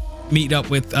meet up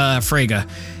with Frigga.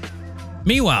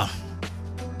 Meanwhile,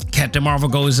 Captain Marvel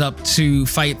goes up to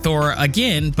fight Thor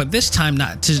again, but this time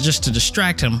not to just to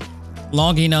distract him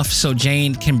long enough so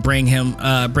Jane can bring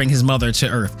his mother to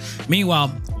Earth. Meanwhile,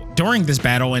 during this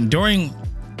battle and during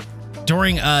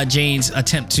Jane's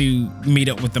attempt to meet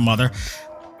up with the mother,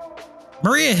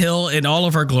 Maria Hill, in all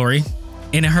of her glory,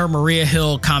 in her Maria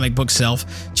Hill comic book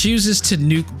self, chooses to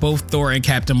nuke both Thor and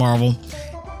Captain Marvel.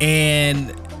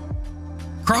 And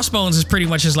Crossbones is pretty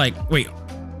much just like, wait,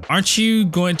 aren't you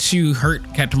going to hurt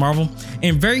Captain Marvel?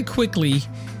 And very quickly,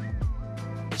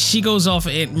 she goes off,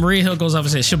 and Maria Hill goes off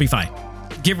and says, she'll be fine.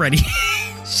 Get ready.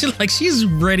 She's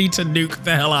ready to nuke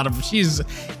the hell out of him. She's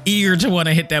eager to want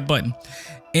to hit that button.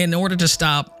 In order to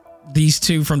stop these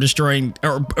two from destroying,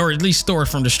 or at least Thor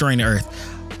from destroying the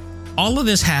Earth. All of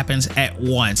this happens at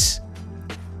once.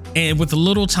 And with the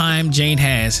little time Jane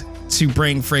has to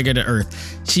bring Frigga to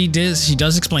Earth, she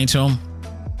does explain to him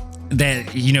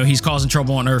that, you know, he's causing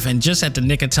trouble on Earth. And just at the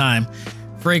nick of time,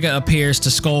 Frigga appears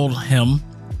to scold him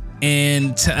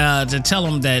and to tell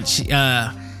him that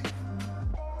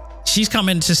she's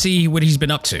coming to see what he's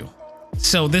been up to.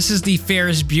 So this is the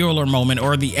Ferris Bueller moment,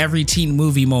 or the every teen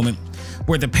movie moment,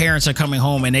 where the parents are coming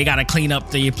home and they got to clean up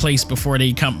the place before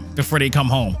they come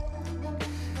home.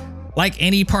 Like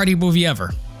any party movie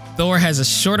ever, Thor has a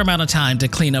short amount of time to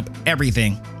clean up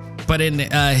everything, but in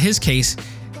his case,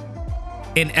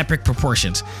 in epic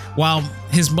proportions. While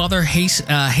his mother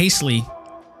hastily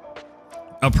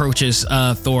approaches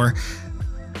Thor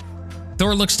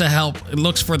looks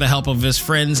for the help of his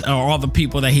friends or all the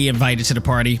people that he invited to the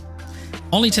party,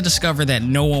 only to discover that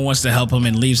no one wants to help him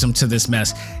and leaves him to this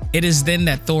mess. It is then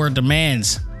that Thor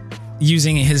demands,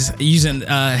 using his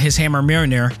hammer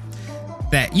Mjolnir,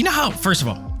 that, you know how, first of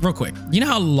all, real quick, you know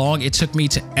how long it took me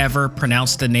to ever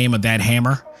pronounce the name of that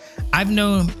hammer? I've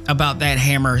known about that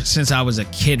hammer since I was a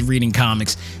kid reading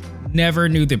comics. Never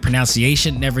knew the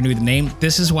pronunciation, never knew the name.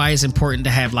 This is why it's important to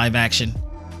have live action,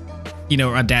 you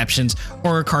know, adaptions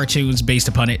or cartoons based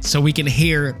upon it, so we can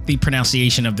hear the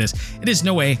pronunciation of this. It is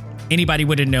no way anybody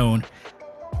would have known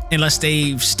unless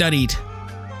they've studied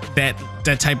that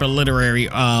type of literary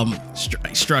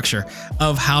structure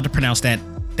of how to pronounce the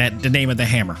name of the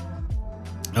hammer.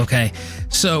 Okay,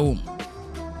 so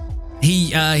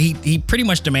he pretty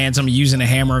much demands him using a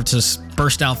hammer to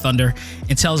burst out thunder,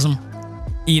 and tells him,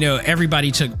 you know,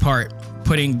 everybody took part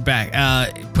putting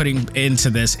into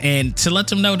this, and to let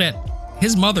them know that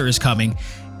his mother is coming,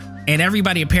 and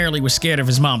everybody apparently was scared of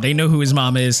his mom. They know who his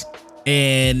mom is,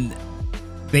 and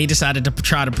they decided to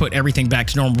try to put everything back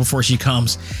to normal before she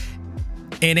comes.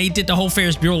 And they did the whole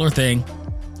Ferris Bueller thing,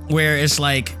 where it's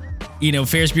like, you know,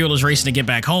 Ferris Bueller's racing to get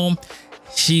back home.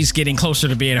 She's getting closer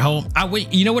to being home.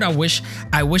 You know what I wish?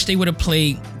 I wish they would have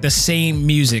played the same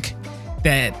music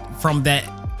from that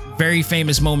very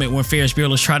famous moment when Ferris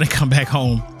Bueller's trying to come back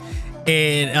home,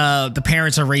 and the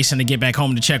parents are racing to get back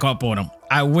home to check up on him.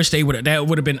 I wish they would. That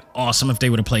would have been awesome if they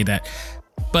would have played that.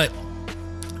 But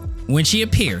when she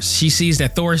appears, she sees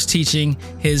that Thor is teaching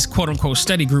his quote-unquote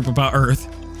study group about Earth.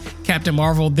 Captain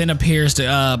Marvel then appears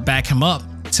to back him up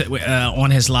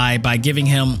on his lie by giving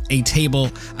him a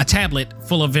tablet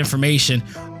full of information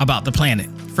about the planet.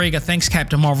 Frigga thanks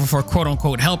Captain Marvel for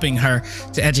quote-unquote helping her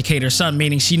to educate her son,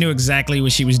 meaning she knew exactly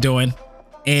what she was doing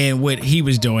and what he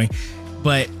was doing,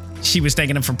 but she was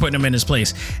thanking him for putting him in his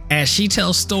place. As she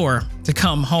tells Thor to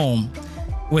come home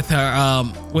with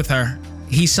her,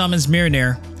 he summons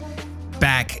Mjolnir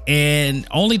back, and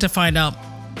only to find out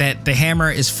that the hammer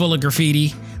is full of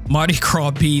graffiti, Mardi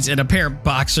Gras beads, and a pair of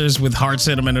boxers with hearts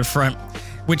in them in the front,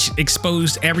 which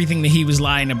exposed everything that he was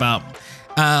lying about.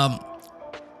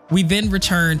 We then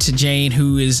return to Jane,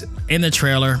 who is in the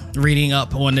trailer reading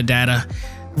up on data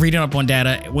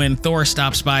when Thor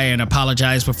stops by and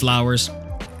apologizes with flowers,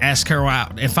 asks her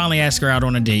out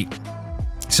on a date.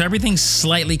 So everything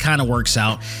slightly kind of works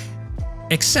out,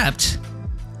 except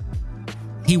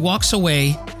he walks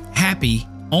away happy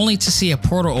only to see a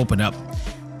portal open up,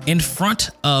 in front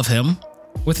of him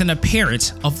with an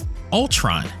appearance of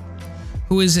Ultron,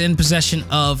 who is in possession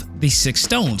of the 6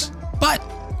 stones. But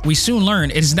we soon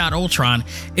learn it is not Ultron.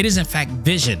 It is in fact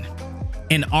Vision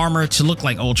in armor to look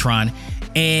like Ultron.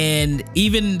 And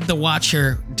even the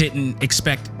Watcher didn't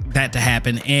expect that to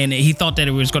happen. And he thought that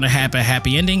it was going to have a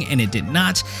happy ending, and it did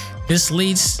not. This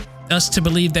leads us to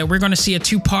believe that we're going to see a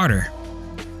 2-parter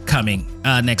coming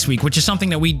next week, which is something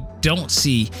that we don't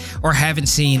see or haven't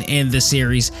seen in the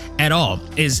series at all,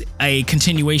 is a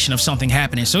continuation of something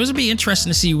happening. So it'll be interesting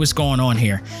to see what's going on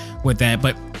here with that.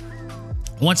 But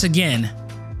once again,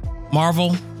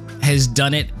 Marvel has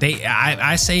done it.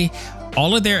 I say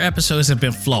all of their episodes have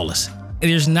been flawless.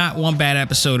 There's not one bad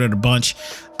episode of the bunch.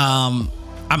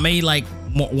 I may like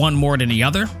one more than the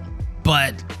other,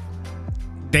 but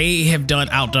they have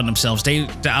outdone themselves. They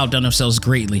outdone themselves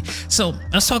greatly. So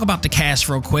let's talk about the cast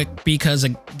real quick, because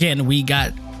again, we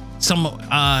got some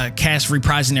cast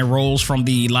reprising their roles from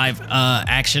the live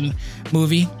action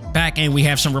movie back, and we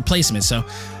have some replacements. So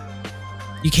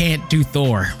you can't do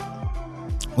Thor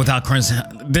without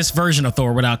this version of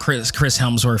Thor without Chris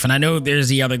Hemsworth. And I know there's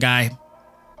the other guy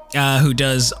who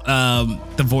does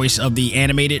the voice of the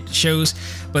animated shows,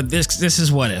 but this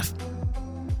is What If.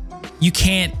 You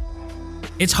can't.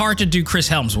 It's hard to do Chris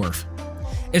Hemsworth.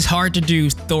 It's hard to do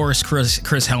Thor's Chris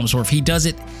Hemsworth. He does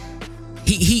it.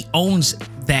 He owns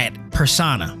that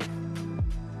persona.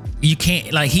 You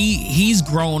can't, like, he's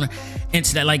grown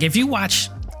into that. Like, if you watch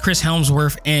Chris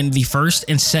Hemsworth in the first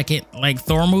and second like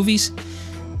Thor movies,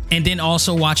 and then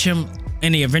also watch him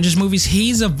in the Avengers movies,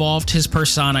 he's evolved his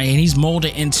persona and he's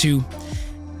molded into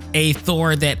a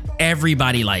Thor that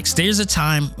everybody likes. There's a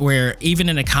time where even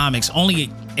in the comics, only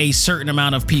a certain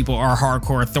amount of people are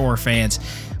hardcore Thor fans,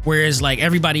 whereas like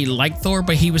everybody liked Thor,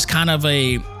 but he was kind of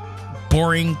a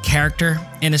boring character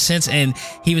in a sense, and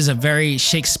he was a very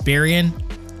Shakespearean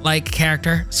like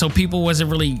character, so people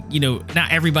wasn't really,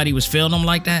 not everybody was feeling him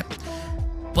like that.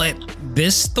 But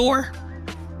this Thor,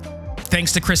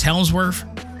 thanks to Chris Hemsworth,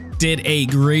 did a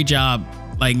great job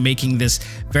like making this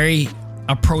very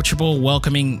approachable,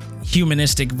 welcoming,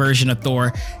 humanistic version of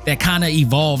Thor that kind of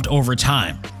evolved over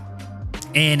time.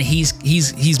 And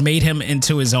he's made him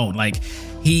into his own. Like,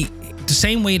 the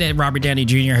same way that Robert Downey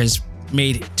Jr. has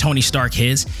made Tony Stark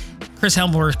his, Chris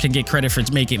Hemsworth can get credit for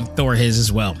making Thor his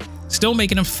as well. Still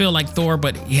making him feel like Thor,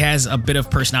 but he has a bit of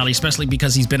personality, especially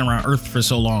because he's been around Earth for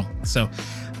so long. So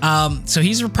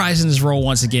he's reprising his role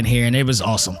once again here, and it was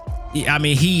awesome. I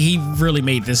mean, he really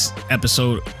made this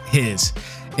episode his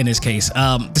in this case.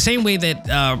 The same way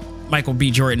that Michael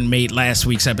B. Jordan made last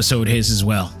week's episode his as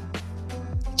well.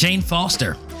 Jane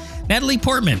Foster, Natalie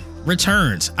Portman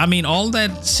returns. I mean, all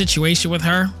that situation with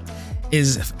her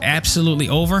is absolutely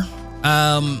over.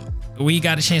 We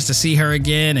got a chance to see her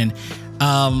again, and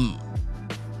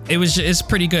it's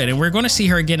pretty good. And we're going to see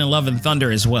her again in Love and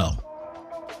Thunder as well.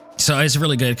 So it's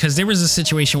really good, because there was a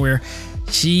situation where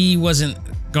she wasn't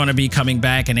going to be coming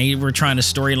back, and they were trying to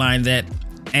storyline that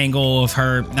angle of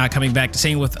her not coming back. The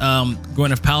same with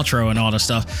Gwyneth Paltrow and all the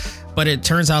stuff. But it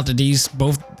turns out that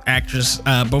both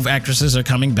actresses are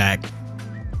coming back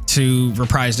to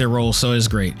reprise their roles, so it's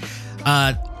great.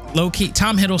 Low-key,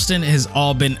 Tom Hiddleston has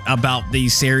all been about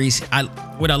these series.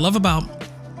 What I love about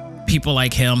people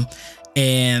like him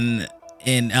and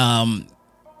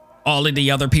all of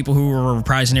the other people who were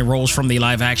reprising their roles from the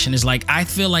live action is, like, I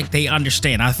feel like they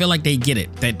understand. I feel like they get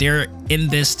it, that they're in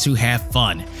this to have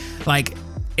fun. Like,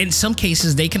 in some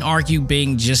cases, they can argue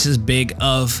being just as big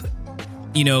of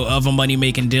a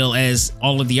money-making deal as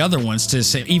all of the other ones, to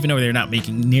say, even though they're not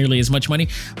making nearly as much money.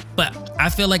 But I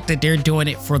feel like that they're doing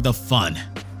it for the fun.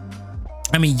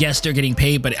 I mean, yes, they're getting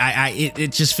paid, but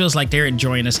it just feels like they're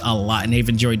enjoying this a lot, and they've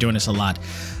enjoyed doing this a lot.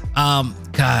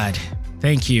 God,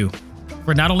 thank you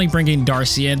for not only bringing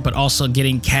Darcy in, but also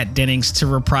getting Kat Dennings to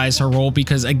reprise her role,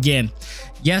 because again,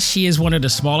 yes, she is one of the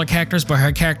smaller characters, but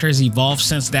her character has evolved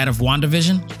since that of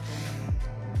WandaVision,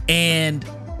 and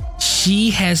she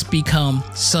has become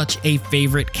such a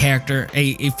favorite character,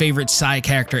 a favorite side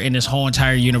character in this whole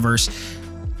entire universe.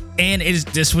 And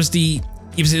it was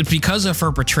because of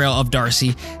her portrayal of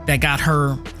Darcy that got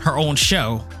her own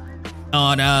show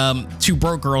on Two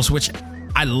Broke Girls, which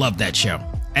I love that show,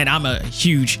 and I'm a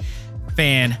huge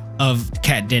fan of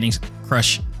Kat Dennings,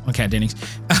 crush on Kat Dennings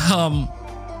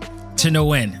to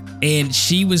no end. And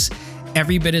she was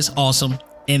every bit as awesome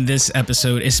in this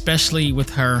episode, especially with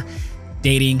her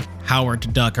dating Howard the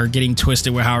Duck, or getting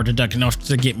twisted with Howard the Duck enough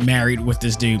to get married with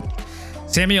this dude.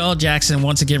 Samuel L. Jackson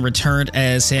once again returned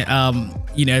as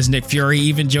as Nick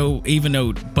Fury,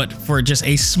 but for just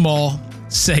a small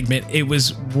segment, it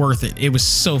was worth it. It was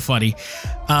so funny,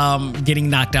 getting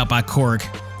knocked out by Korg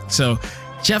So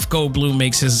Jeff Goldblum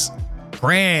makes his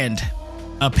grand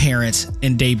appearance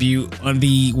and debut on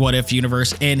the What If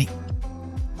universe, and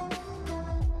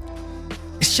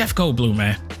it's Jeff Goldblum,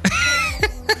 man.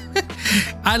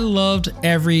 I loved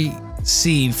every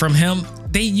scene from him.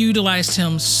 They utilized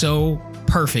him so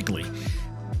perfectly.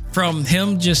 From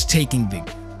him just taking the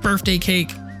birthday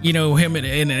cake, you know, him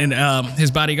and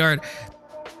his bodyguard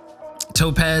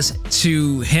Topaz,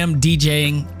 to him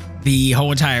DJing the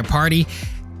whole entire party,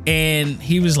 and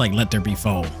he was like, "Let there be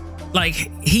foam."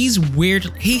 Like, he's weird.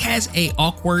 He has a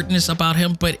awkwardness about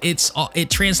him, but it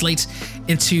translates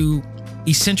into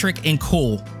eccentric and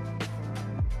cool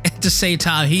at the same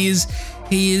time. He's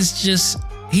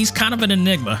kind of an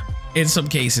enigma in some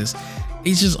cases.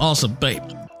 He's just awesome.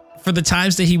 But for the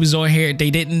times that he was on here, they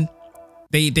didn't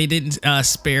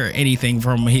spare anything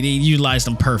from him. He utilized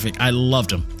him perfect. I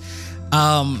loved him.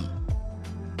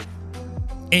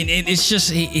 And it's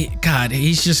just, God,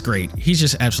 he's just great. He's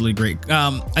just absolutely great.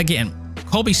 Again,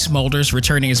 Cobie Smulders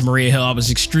returning as Maria Hill. I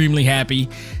was extremely happy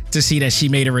to see that she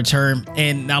made a return.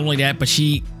 And not only that, but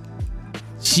she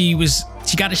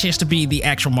got a chance to be the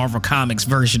actual Marvel Comics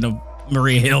version of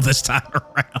Maria Hill this time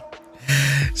around.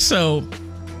 So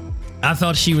I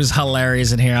thought she was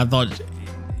hilarious in here. I thought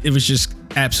it was just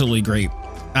absolutely great.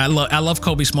 I love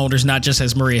Cobie Smulders, not just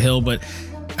as Maria Hill, but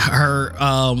her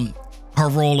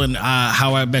role in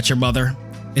How I Met Your Mother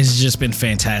has just been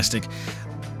fantastic.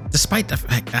 Despite the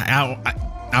fact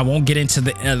I won't get into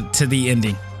the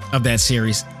ending of that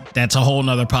series. That's a whole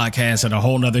nother podcast and a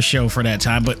whole nother show for that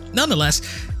time. But nonetheless,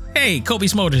 hey, Cobie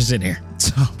Smulders is in here.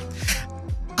 So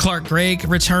Clark Gregg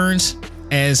returns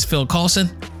as Phil Coulson.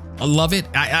 I love it.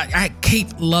 I keep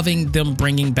loving them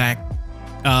bringing back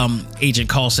Agent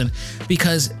Coulson,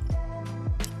 because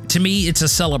to me, it's a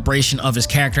celebration of his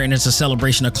character, and it's a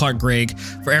celebration of Clark Gregg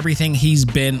for everything he's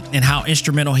been and how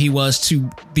instrumental he was to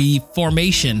the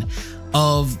formation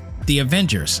of the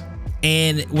Avengers.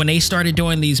 And when they started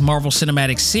doing these Marvel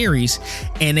Cinematic Series,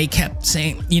 and they kept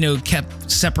saying,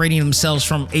 kept separating themselves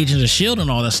from Agents of S.H.I.E.L.D.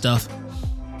 and all that stuff,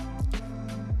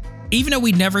 even though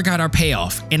we never got our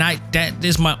payoff, and that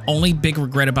is my only big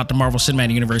regret about the Marvel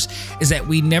Cinematic Universe, is that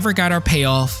we never got our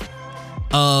payoff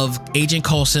of Agent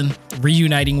Coulson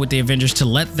reuniting with the Avengers to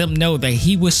let them know that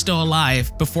he was still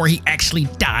alive before he actually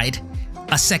died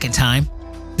a second time.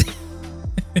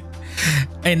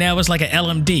 And that was like an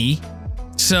LMD.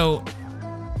 So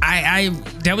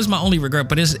that was my only regret,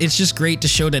 but it's just great to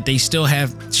show that they still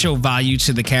show value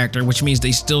to the character, which means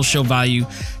they still show value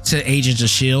to Agents of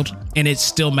S.H.I.E.L.D., and it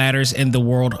still matters in the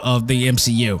world of the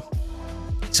MCU.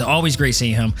 So always great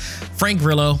seeing him. Frank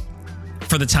Grillo,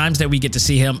 for the times that we get to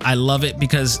see him, I love it,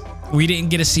 because we didn't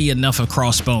get to see enough of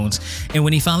Crossbones. And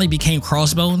when he finally became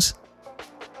Crossbones,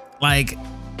 like,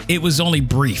 it was only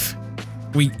brief.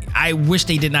 I wish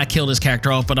they did not kill this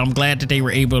character off, but I'm glad that they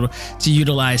were able to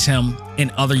utilize him in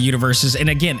other universes. And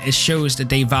again, it shows that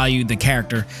they value the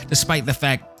character, despite the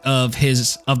fact of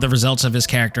the results of his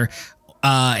character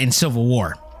in Civil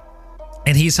War.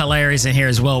 And he's hilarious in here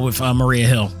as well with Maria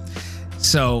Hill.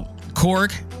 So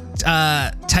Korg,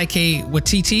 Taika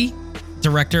Waititi,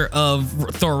 director of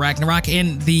Thor Ragnarok,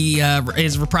 and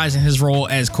is reprising his role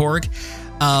as Korg.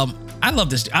 I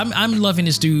love this. I'm loving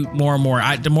this dude more and more.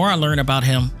 The more I learn about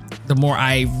him, the more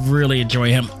I really enjoy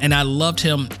him. And I loved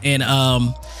him in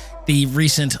the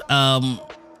recent the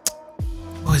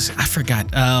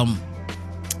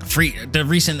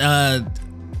recent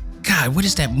God, what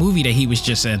is that movie that he was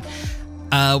just in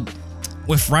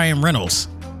with Ryan Reynolds?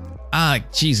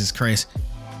 Jesus Christ.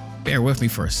 Bear with me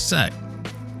for a sec.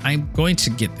 I'm going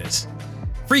to get this.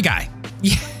 Free Guy.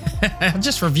 Yeah, I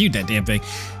just reviewed that damn thing.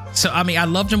 So, I mean, I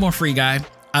loved him on Free Guy.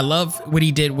 I love what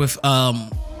he did with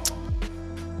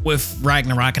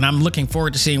Ragnarok, and I'm looking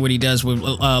forward to seeing what he does with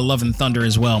Love and Thunder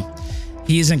as well.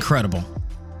 He is incredible.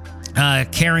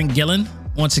 Karen Gillan,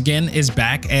 once again, is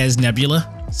back as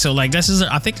Nebula. So, like, I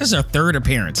think this is her third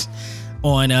appearance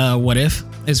on What If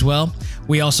as well.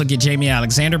 We also get Jamie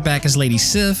Alexander back as Lady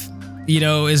Sif,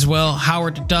 as well.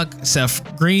 Howard the Duck,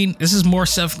 Seth Green. This is more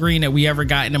Seth Green that we ever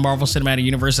got in the Marvel Cinematic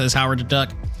Universe as Howard the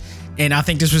Duck. And I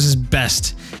think this was his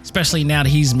best, especially now that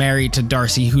he's married to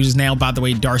Darcy, who's now, by the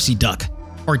way, Darcy Duck,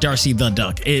 or Darcy the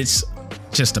Duck. It's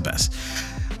just the best.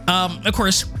 Of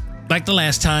course, like the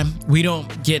last time, we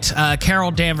don't get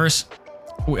Carol Danvers,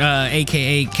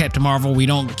 aka Captain Marvel. We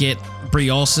don't get Brie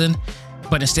Olson,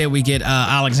 but instead we get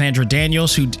Alexandra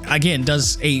Daniels, who again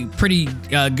does a pretty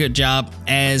good job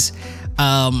as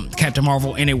Captain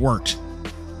Marvel, and it worked.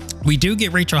 We do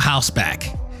get Rachel House back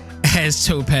as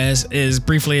Topaz, as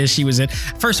briefly as she was in.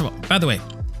 First of all, by the way,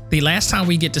 the last time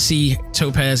we get to see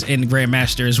Topaz and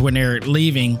Grandmaster is when they're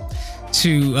leaving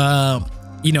to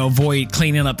avoid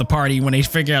cleaning up the party when they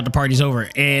figure out the party's over.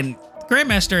 And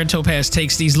Grandmaster and Topaz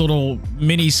takes these little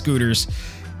mini scooters.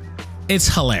 It's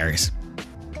hilarious.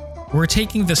 We're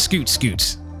taking the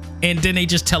scoots, and then they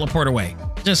just teleport away.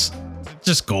 Just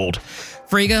gold.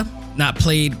 Frigga, not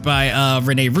played by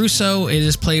Rene Russo. It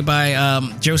is played by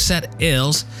Josette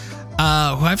Illes,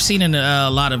 who I've seen in a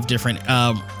lot of different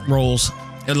roles,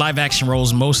 live action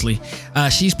roles mostly.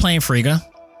 She's playing Frigga.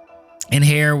 And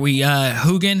here we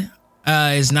Hugin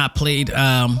is not played.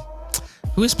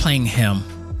 Who is playing him?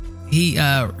 He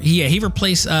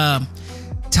replaced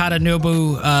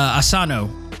Tadanobu Asano,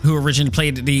 who originally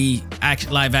played the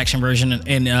live action version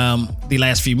in the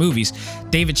last few movies.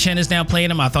 David Chen is now playing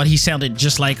him. I thought he sounded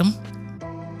just like him.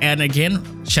 And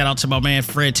again, shout out to my man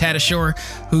Fred Tatasciore,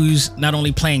 who's not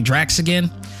only playing Drax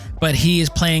again, but he is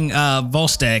playing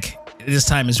Volstagg this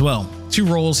time as well. 2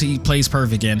 roles he plays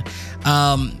perfect in.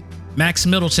 Max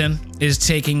Middleton is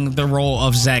taking the role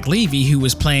of Zach Levy, who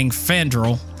was playing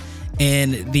Fandral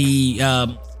in the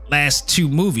last 2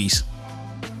 movies.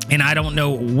 And I don't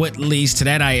know what leads to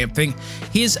that. I think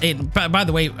he is. By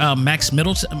the way, Max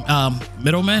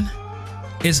Middleman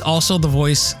is also the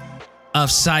voice of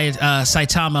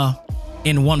Saitama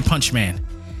in One Punch Man.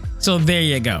 So there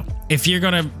you go. If you're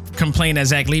gonna complain that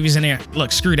Zach Levy's in there,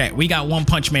 look, screw that. We got One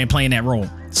Punch Man playing that role.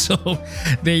 So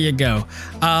there you go.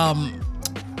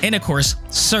 And of course,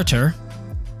 Surtur.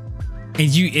 And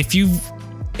if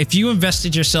you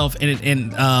invested yourself in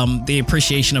the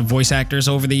appreciation of voice actors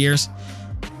over the years,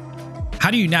 how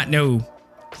do you not know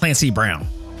Clancy Brown,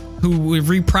 who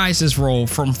reprised his role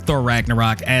from Thor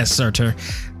Ragnarok as Surtur?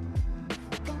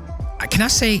 Can I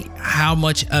say how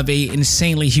much of a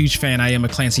insanely huge fan I am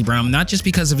of Clancy Brown? Not just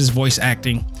because of his voice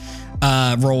acting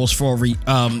roles for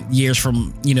years,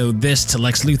 from this to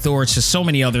Lex Luthor to so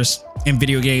many others in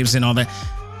video games and all that.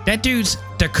 That dude's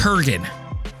the Kurgan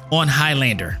on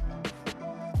Highlander.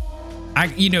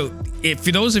 If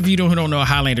for those of you who don't know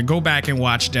Highlander, go back and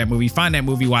watch that movie. Find that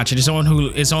movie, watch it. It's on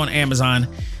Hulu. It's on Amazon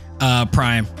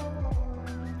Prime.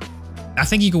 I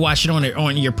think you can watch it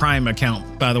on your Prime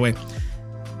account. By the way,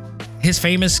 his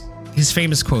famous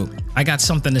quote, "I got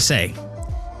something to say,"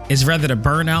 is rather to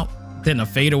burn out than to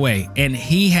fade away. And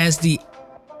he has the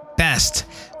best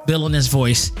villainous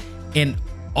voice in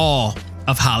all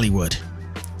of Hollywood.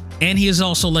 And he is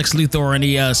also Lex Luthor in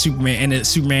the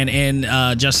Superman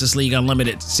and Justice League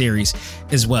Unlimited series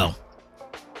as well.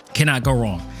 Cannot go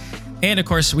wrong. And of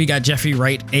course, we got Jeffrey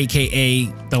Wright,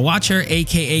 aka The Watcher,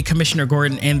 aka Commissioner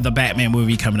Gordon, in the Batman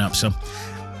movie coming up. So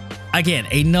again,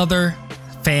 another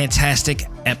fantastic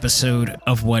episode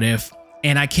of What If.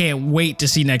 And I can't wait to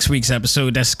see next week's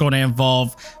episode that's going to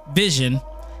involve Vision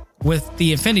with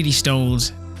the Infinity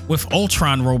Stones with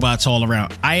Ultron robots all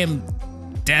around. I am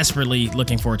desperately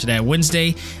looking forward to that.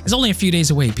 Wednesday is only a few days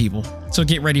away, people, so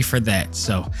get ready for that.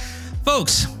 So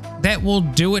folks, that will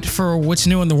do it for what's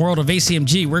new in the world of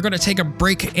ACMG. We're going to take a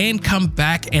break and come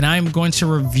back, and I'm going to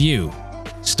review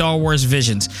Star Wars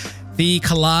Visions, the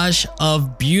collage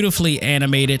of beautifully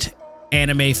animated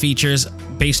anime features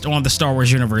based on the Star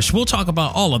Wars universe. We'll talk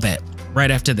about all of that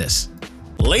right after this.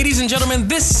 Ladies and gentlemen,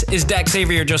 this is Dax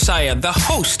Xavier Josiah, the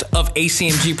host of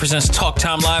ACMG Presents Talk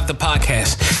Time Live, the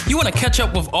podcast. You want to catch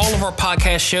up with all of our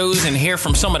podcast shows and hear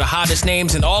from some of the hottest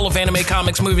names in all of anime,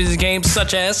 comics, movies, and games,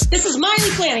 such as... This is Miley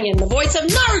Flanagan, the voice of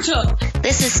Naruto.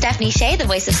 This is Stephanie Shea, the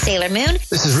voice of Sailor Moon.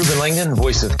 This is Ruben Langdon,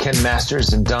 voice of Ken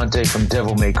Masters and Dante from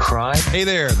Devil May Cry. Hey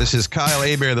there, this is Kyle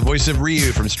Hebert, the voice of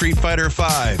Ryu from Street Fighter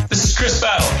V. This is Chris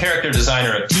Battle, character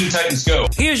designer of Teen Titans Go.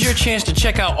 Here's your chance to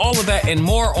check out all of that and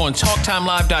more on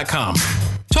TalkTimeLive.com.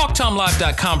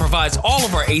 TalkTimeLive.com provides all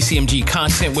of our ACMG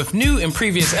content with new and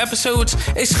previous episodes,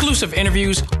 exclusive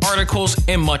interviews, articles,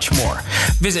 and much more.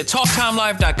 Visit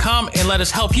TalkTimeLive.com and let us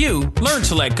help you learn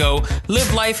to let go,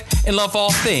 live life, and love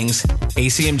all things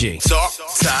ACMG. Talk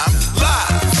Time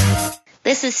Live.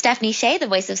 This is Stephanie Shea, the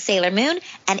voice of Sailor Moon,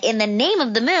 and in the name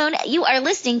of the moon, you are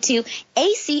listening to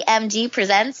ACMG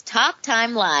Presents Talk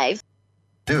Time Live.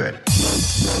 Do it.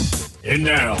 And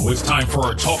now it's time for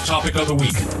our talk topic of the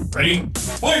week. Ready?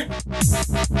 Play!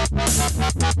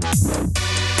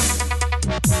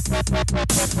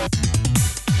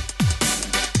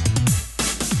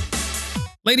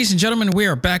 Ladies and gentlemen, we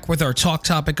are back with our talk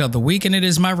topic of the week, and it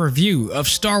is my review of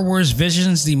Star Wars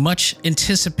Visions, the much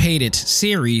anticipated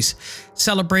series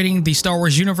celebrating the Star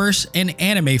Wars universe in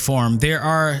anime form. There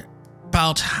are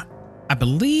about, I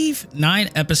believe,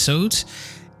 9 episodes,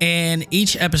 and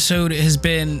each episode has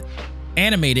been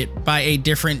animated by a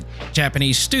different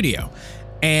Japanese studio.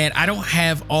 And I don't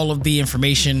have all of the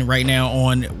information right now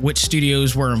on which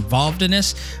studios were involved in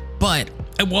this, But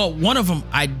one of them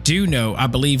I do know. I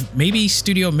believe maybe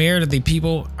Studio Merit, the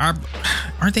people aren't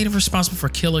they responsible for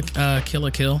Kill la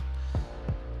Kill?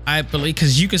 I believe,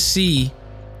 because you can see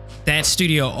that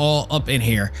studio all up in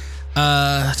here.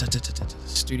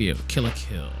 Studio Kill la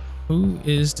Kill. Who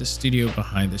is the studio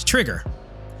behind this? Trigger.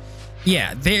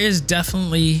 Yeah, there is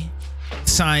definitely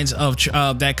signs of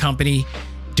that company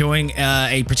doing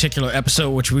a particular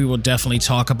episode, which we will definitely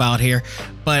talk about here.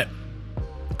 But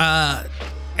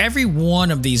every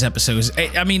one of these episodes,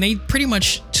 I mean, they pretty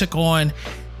much took on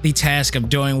the task of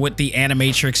doing what the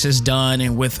Animatrix has done,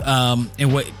 and with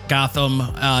and what Gotham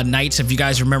Knights, if you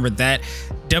guys remember that,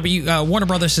 Warner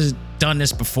Brothers has done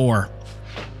this before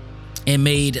and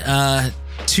made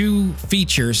 2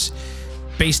 features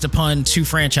based upon 2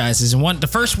 franchises. And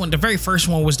the very first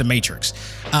one was The Matrix.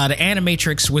 The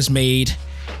Animatrix was made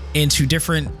into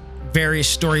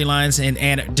various storylines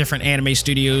and different anime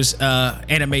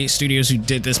studios who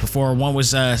did this before. One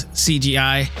was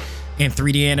CGI and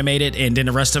 3D animated, and then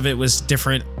the rest of it was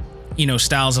different,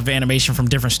 styles of animation from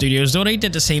different studios. Though they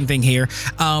did the same thing here.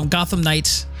 Gotham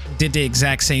Knights did the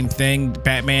exact same thing.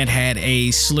 Batman had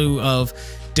a slew of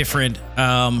different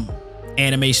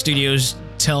anime studios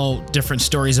tell different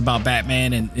stories about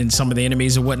Batman and some of the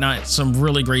enemies and whatnot. Some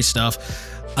really great stuff.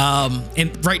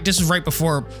 This was right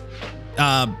before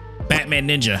Batman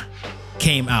Ninja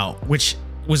came out, which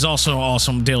was also an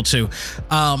awesome deal too.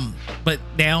 But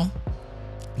now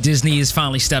Disney has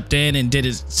finally stepped in and did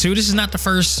it. So this is not the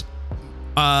first.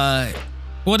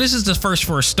 This is the first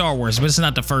for Star Wars, but it's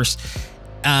not the first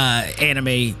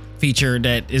anime feature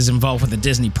that is involved with a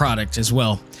Disney product as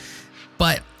well.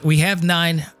 But we have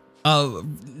 9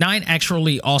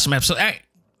 actually awesome episodes.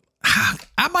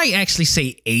 I might actually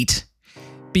say 8,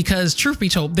 because truth be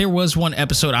told, there was one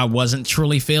episode I wasn't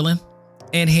truly feeling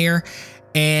in here,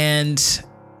 and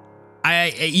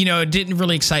it didn't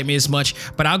really excite me as much.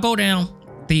 But I'll go down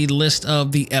the list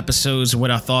of the episodes,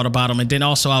 what I thought about them, and then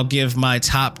also I'll give my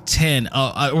top 10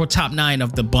 or top 9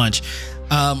 of the bunch,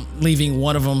 leaving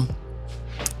one of them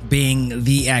being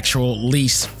the actual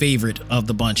least favorite of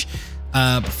the bunch.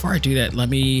 Before I do that, let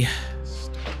me.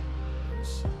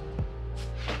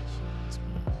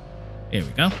 Here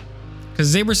we go.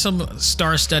 Because there were some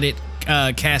star-studded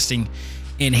casting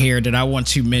in here that I want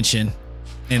to mention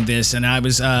in this, and I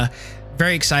was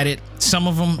very excited. Some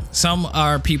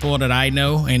are people that I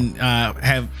know and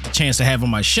have the chance to have on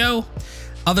my show.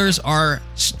 Others are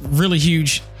really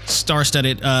huge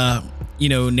star-studded,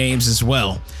 names as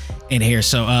well in here.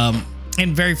 So,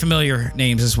 and very familiar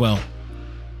names as well.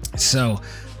 So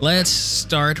let's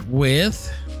start with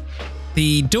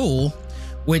The Duel,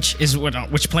 which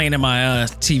playing in my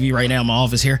TV right now in my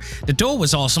office here. The Duel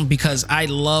was awesome because I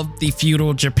love the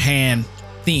feudal Japan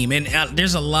theme, and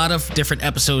there's a lot of different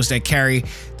episodes that carry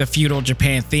the feudal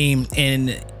Japan theme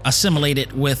and assimilate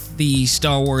it with the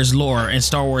Star Wars lore and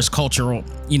Star Wars cultural,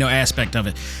 aspect of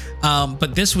it.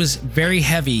 But this was very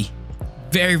heavy,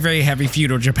 very, very heavy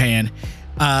feudal Japan.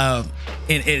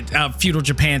 Feudal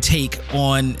Japan take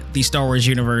on the Star Wars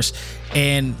universe,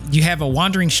 and you have a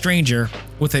wandering stranger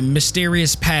with a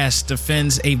mysterious past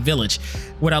defends a village.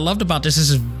 What I loved about this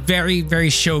is very, very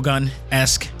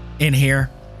Shogun-esque in here,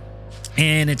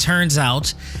 and it turns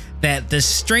out that this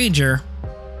stranger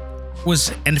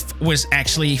was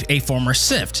actually a former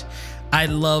Sith. I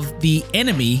love the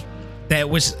enemy that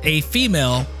was a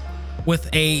female with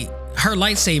her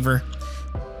lightsaber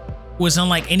was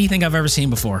unlike anything I've ever seen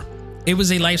before. It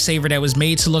was a lightsaber that was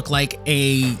made to look like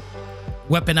a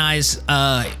weaponized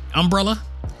umbrella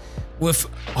with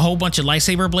a whole bunch of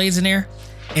lightsaber blades in there,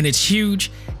 and it's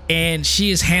huge, and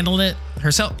she is handling it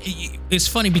herself. It's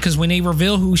funny because when they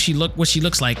reveal what she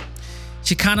looks like,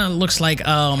 she kind of looks like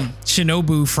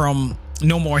Shinobu from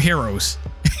No More Heroes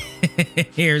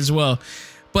here as well.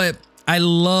 But I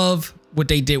love what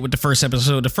they did with the first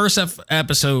episode. The first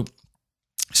episode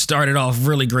started off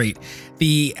really great.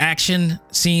 The action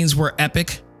scenes were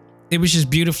epic. It was just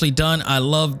beautifully done. I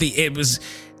love it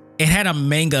had a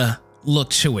manga look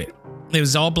to it. It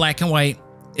was all black and white,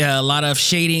 a lot of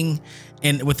shading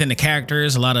and within the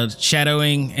characters, a lot of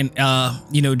shadowing and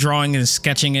drawing and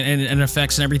sketching and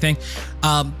effects and everything.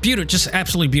 Beautiful, just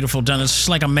absolutely beautiful done. It's just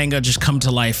like a manga just come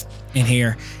to life in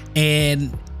here.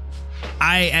 And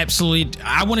I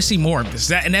want to see more of this.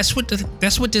 That's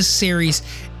what this series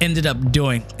ended up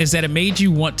doing, is that it made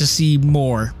you want to see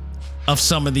more of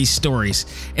some of these stories,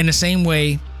 in the same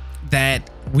way that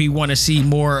we want to see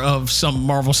more of some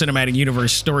Marvel Cinematic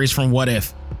Universe stories from What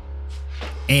If.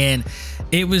 And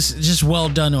it was just well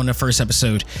done on the first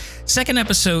episode. Second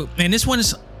episode, and this one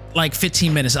is like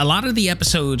 15 minutes. A lot of the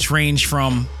episodes range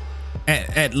from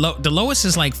The lowest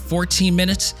is like 14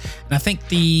 minutes, and I think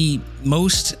the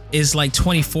most is like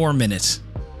 24 minutes.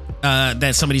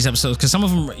 That some of these episodes, because some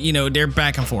of them, you know, they're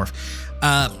back and forth.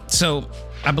 So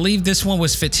I believe this one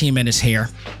was 15 minutes here.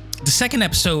 The second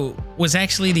episode was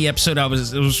actually the episode it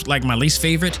was like my least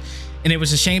favorite, and it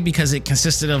was a shame because it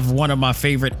consisted of one of my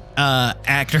favorite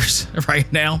actors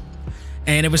right now,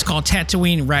 and it was called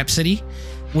Tatooine Rhapsody,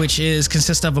 which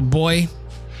consists of a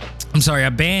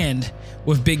band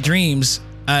with big dreams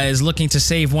is looking to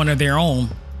save one of their own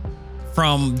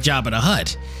from Jabba the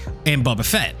Hutt and Boba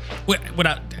Fett.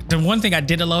 The one thing I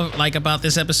did like about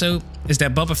this episode is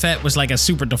that Boba Fett was like a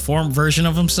super deformed version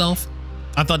of himself.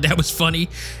 I thought that was funny.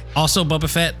 Also, Boba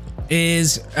Fett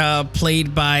is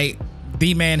played by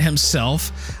the man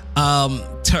himself,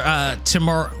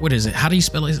 Temuera. What is it? How do you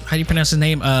spell it? How do you pronounce his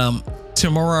name?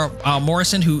 Temuera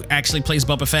Morrison, who actually plays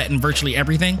Boba Fett in virtually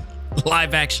everything,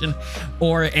 live action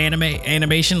or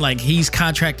animation. Like, he's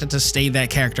contracted to stay that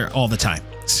character all the time.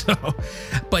 So,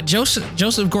 but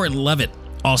Joseph Gordon-Levitt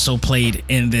also played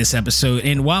in this episode,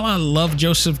 and while I love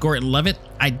Joseph Gordon-Levitt,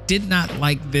 I did not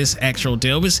like this actual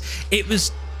deal. It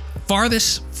was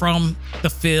farthest from the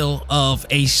feel of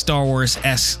a Star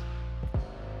Wars-esque,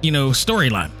 you know,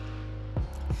 storyline.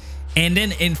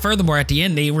 And furthermore, at the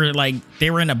end, they were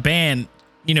in a band,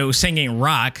 you know, singing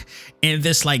rock, and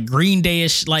this like Green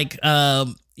Day-ish like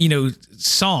you know,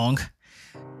 song.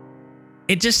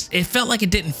 It felt like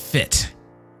it didn't fit.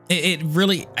 It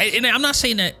really, and I'm not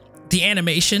saying that the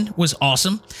animation was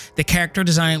awesome. The character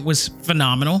design was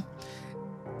phenomenal.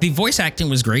 The voice acting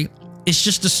was great. It's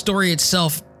just the story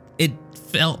itself. It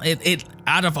felt it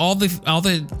out of all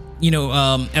the you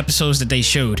know episodes that they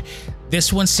showed,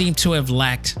 this one seemed to have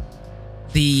lacked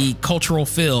the cultural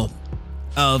feel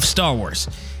of Star Wars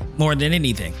more than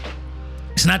anything.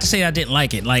 It's not to say I didn't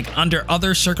like it. Like, under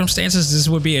other circumstances, this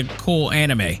would be a cool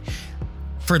anime.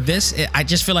 For this, I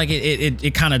just feel like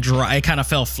it kind of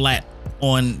fell flat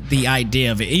on the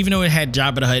idea of it, even though it had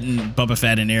Jabba the Hutt and Boba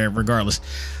Fett in there regardless.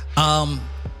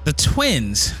 The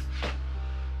twins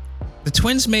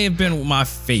may have been my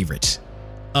favorite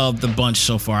of the bunch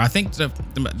so far. I think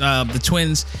the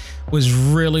twins was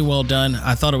really well done.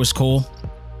 I thought it was cool,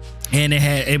 and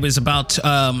it was about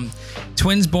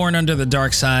twins born under the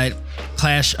dark side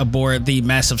clash aboard the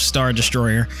massive Star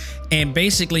Destroyer, and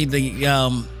basically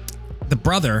the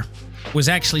brother was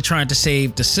actually trying to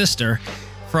save the sister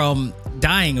from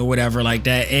dying or whatever like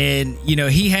that. And you know,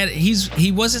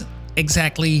 he wasn't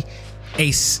exactly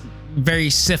a very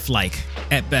Sith-like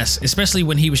at best, especially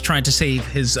when he was trying to save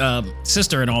his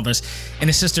sister and all this, and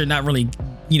his sister not really,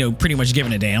 you know, pretty much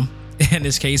giving a damn in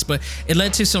this case. But it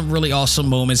led to some really awesome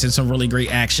moments and some really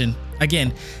great action.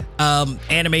 Again,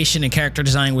 animation and character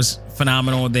design was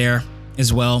phenomenal there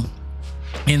as well.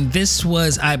 And this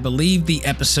was, I believe, the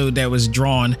episode that was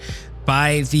drawn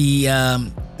by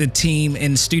the team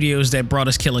in studios that brought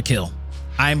us Kill la Kill.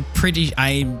 I'm pretty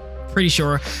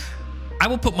sure. I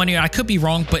will put money on, I could be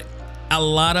wrong, but a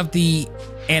lot of the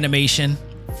animation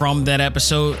from that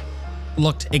episode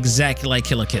looked exactly like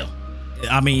Kill la Kill.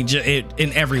 I mean,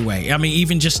 in every way. I mean,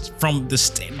 even just from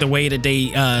the way that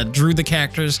they drew the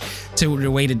characters to the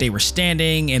way that they were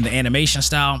standing and the animation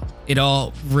style, it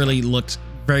all really looked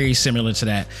very similar to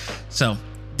that. So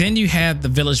then you have The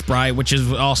Village Bride, which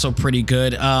is also pretty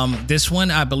good. This one,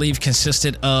 I believe,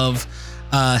 consisted of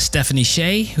Stephanie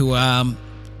Sheh, who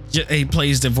he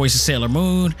plays the voice of Sailor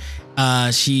Moon.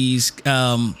 She's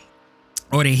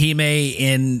Orihime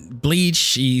in Bleach.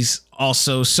 She's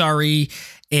also Sari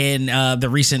in the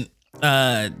recent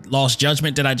Lost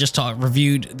Judgment that I just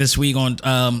reviewed this week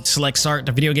on Select Start,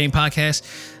 the video game podcast.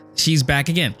 She's back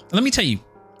again. Let me tell you,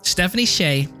 Stephanie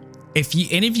Sheh, if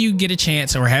any of you get a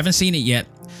chance or haven't seen it yet,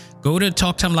 go to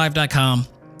talktimelive.com,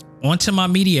 onto my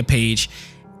media page,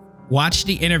 watch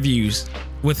the interviews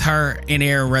with her in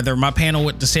air, whether my panel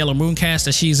with the Sailor Moon cast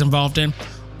that she's involved in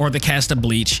or the cast of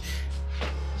Bleach.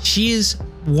 She is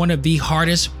one of the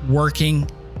hardest working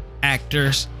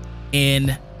actors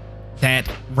in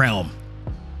that realm.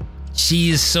 She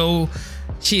is so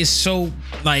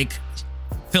like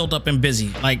filled up and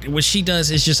busy. Like, what she does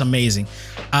is just amazing.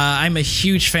 I'm a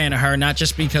huge fan of her, not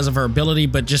just because of her ability,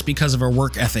 but just because of her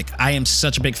work ethic. I am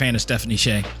such a big fan of Stephanie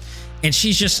Sheh, and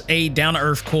she's just a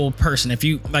down-to-earth, cool person. If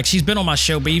you like, she's been on my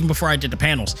show, but even before I did the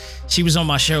panels, she was on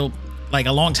my show like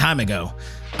a long time ago,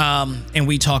 and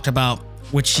we talked about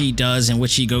what she does and what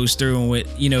she goes through,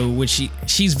 and what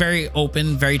she's very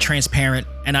open, very transparent,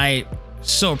 and I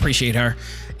so appreciate her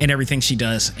and everything she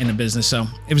does in the business. So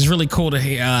it was really cool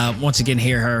to once again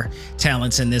hear her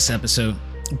talents in this episode.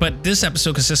 But this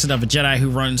episode consisted of a Jedi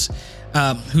who's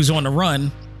on the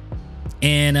run,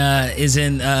 and is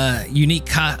in unique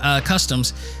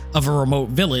customs of a remote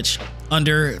village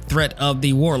under threat of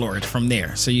the warlord from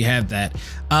there. So you have that.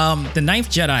 The Ninth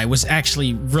Jedi was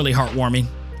actually really heartwarming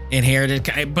in here,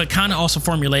 but kind of also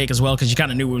formulaic as well, because you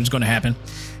kind of knew what was going to happen.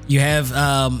 You have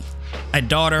a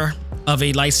daughter of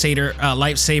a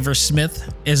lightsaber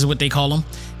smith, is what they call him,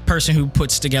 person who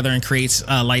puts together and creates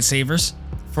lightsabers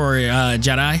for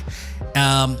Jedi.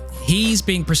 He's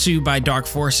being pursued by dark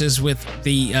forces with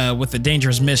the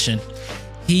dangerous mission.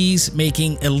 He's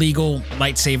making illegal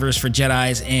lightsabers for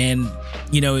Jedis, and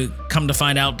come to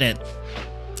find out that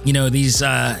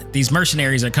these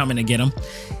mercenaries are coming to get him.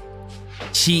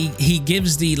 He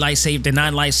gives the 9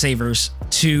 lightsabers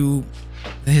to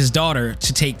his daughter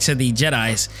to take to the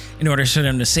Jedis in order for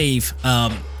them to save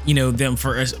them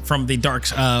from the dark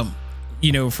from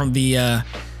the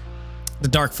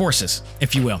dark forces,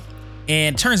 if you will.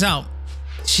 And turns out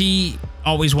she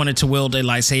always wanted to wield a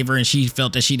lightsaber, and she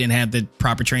felt that she didn't have the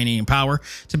proper training and power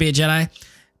to be a Jedi.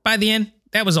 By the end,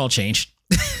 that was all changed.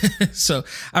 So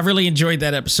I really enjoyed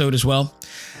that episode as well.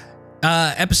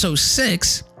 Episode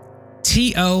 6,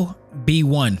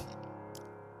 TOB1.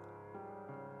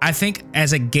 I think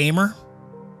as a gamer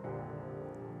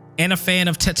and a fan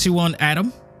of Tetsuwan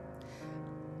Atom,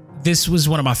 this was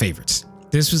one of my favorites.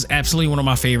 This was absolutely one of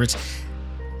my favorites.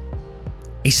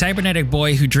 A cybernetic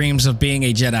boy who dreams of being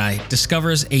a Jedi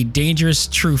discovers a dangerous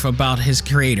truth about his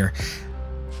creator.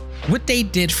 What they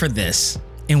did for this,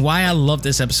 and why I love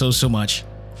this episode so much,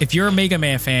 if you're a Mega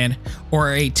Man fan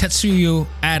or a Tetsuya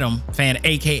Atom fan,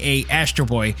 aka Astro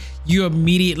Boy, you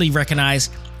immediately recognize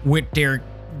what they're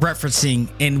referencing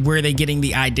and where they're getting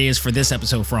the ideas for this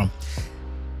episode from.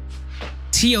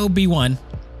 TOB1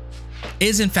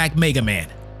 is in fact Mega Man.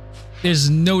 There's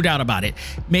no doubt about it.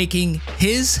 Making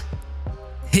his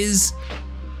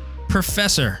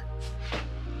professor,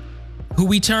 who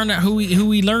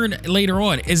we learn later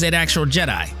on is an actual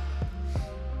Jedi.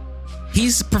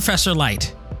 He's Professor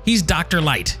Light. He's Dr.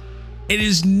 Light.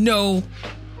 There's no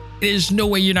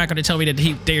way you're not going to tell me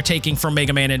that they're taking from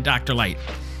Mega Man and Dr. Light.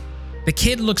 The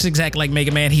kid looks exactly like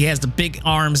Mega Man. He has the big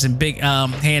arms and big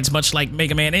hands, much like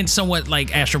Mega Man, and somewhat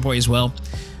like Astro Boy as well.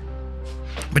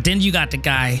 But then you got the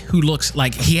guy who looks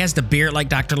like he has the beard like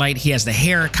Dr. Light. He has the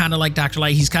hair kind of like Dr.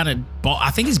 Light. He's kind of bald.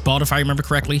 I think he's bald if I remember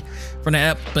correctly from the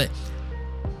app. But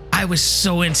I was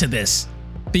so into this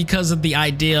because of the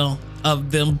idea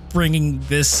of them bringing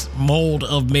this mold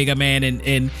of Mega Man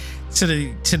and to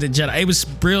the Jedi. It was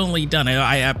brilliantly done.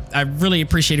 I really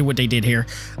appreciated what they did here.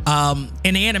 And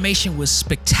the animation was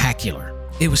spectacular.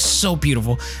 It was so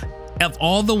beautiful. Of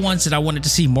all the ones that I wanted to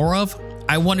see more of,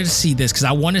 I wanted to see this because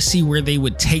I want to see where they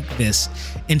would take this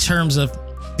in terms of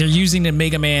they're using the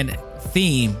Mega Man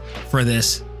theme for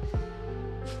this.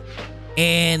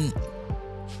 And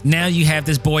now you have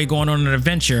this boy going on an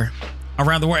adventure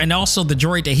around the world. And also the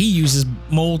droid that he uses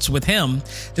molds with him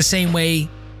the same way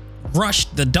Rush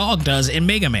the dog does in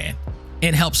Mega Man,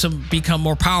 and helps him become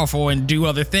more powerful and do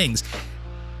other things.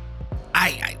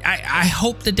 I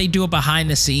hope that they do a behind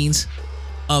the scenes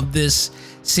of this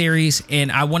series,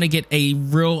 and I want to get a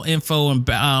real info and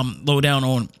lowdown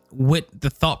on what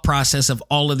the thought process of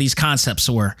all of these concepts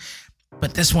were.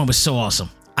 But this one was so awesome.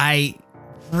 I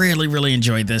really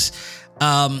enjoyed this.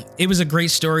 It was a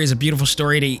great story. It's a beautiful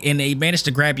story. They managed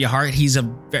to grab your heart. He's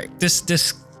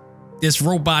this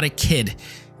robotic kid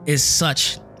is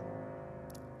such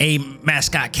a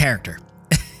mascot character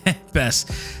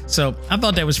best. So I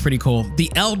thought that was pretty cool.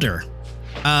 The Elder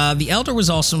was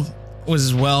awesome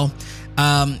as well.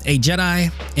 A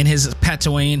Jedi in his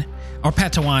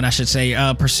Padawan, I should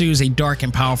say, pursues a dark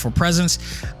and powerful presence.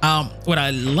 What I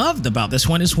loved about this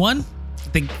one is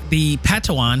the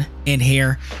Padawan in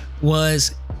here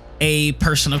was a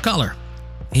person of color.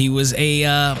 He was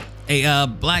a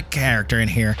black character in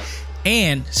here,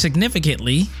 and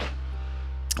significantly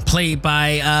played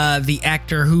by the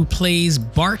actor who plays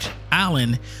Bart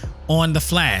Allen on The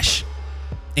Flash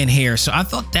in here. So I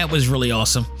thought that was really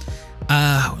awesome.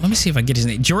 Let me see if I get his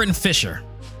name. Jordan Fisher.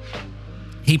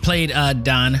 He played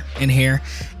Don in here,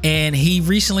 and he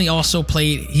recently also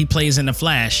plays in The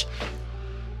Flash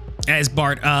as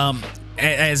Bart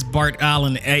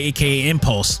Allen, aka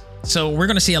Impulse. So we're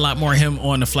gonna see a lot more of him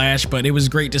on The Flash, but it was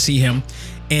great to see him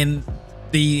in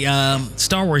the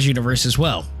Star Wars universe as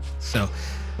well. So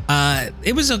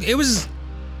it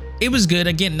was good.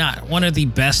 Again, not one of the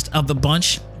best of the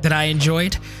bunch that I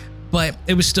enjoyed, but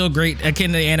it was still great.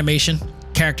 Again, the animation,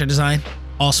 character design,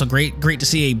 also great. Great to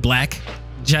see a black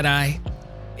Jedi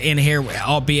in here,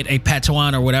 albeit a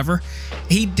Padawan or whatever.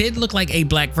 He did look like a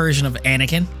black version of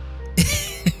Anakin.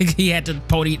 He had the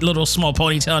little small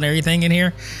ponytail and everything in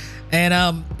here.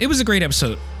 And it was a great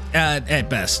episode at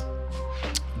best.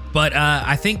 But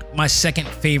I think my second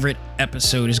favorite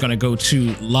episode is going to go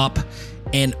to Lop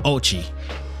and Ochi.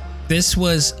 This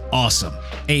was awesome.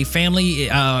 A family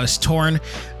is torn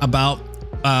about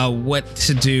what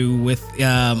to do with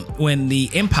when the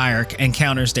Empire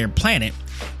encounters their planet.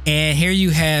 And here you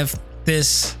have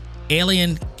this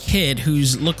alien kid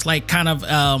who's looks like kind of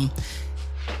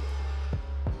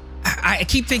I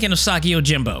keep thinking of Saki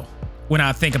Ojimbo when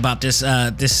I think about this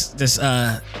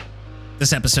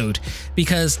episode,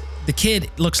 because the kid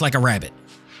looks like a rabbit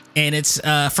and it's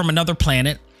from another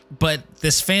planet, but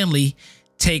this family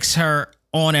takes her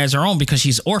on as her own because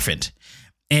she's orphaned,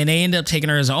 and they end up taking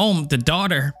her as her own. The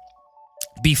daughter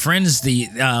befriends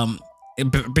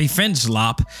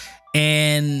Lop,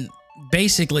 and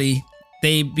basically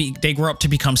they grow up to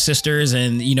become sisters,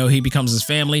 and he becomes his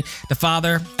family. The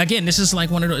father, again, this is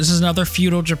another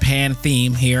feudal Japan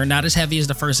theme here, not as heavy as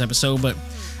the first episode, but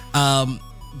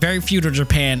very feudal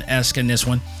Japan-esque in this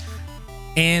one.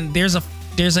 And there's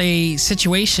a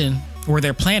situation where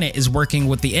their planet is working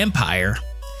with the Empire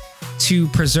to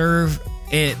preserve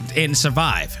it and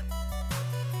survive.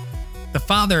 The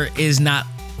father is not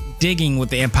digging what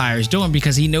the Empire is doing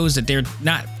because he knows that they're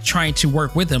not trying to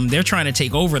work with him. They're trying to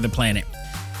take over the planet.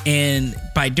 And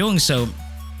by doing so,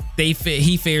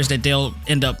 he fears that they'll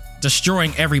end up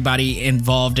destroying everybody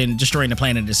involved in destroying the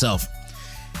planet itself.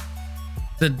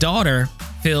 The daughter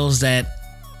feels that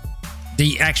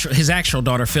his actual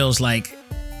daughter feels like,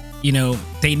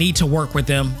 they need to work with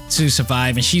them to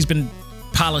survive. And she's been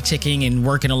politicking and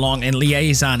working along and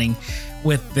liaisoning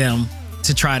with them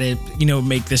to try to,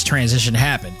 make this transition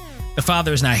happen. The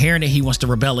father is not hearing it. He wants to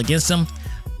rebel against them.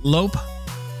 Lop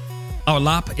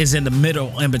is in the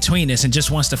middle in between this and just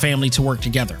wants the family to work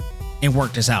together and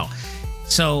work this out.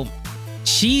 So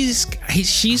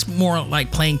she's more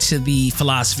like playing to the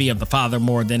philosophy of the father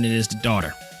more than it is the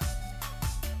daughter.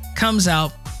 Comes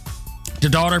out, the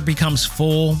daughter becomes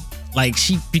full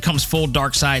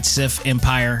dark side Sith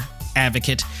Empire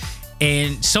advocate,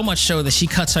 and so much so that she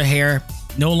cuts her hair,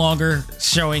 no longer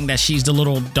showing that she's the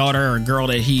little daughter or girl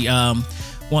that he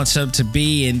wants her to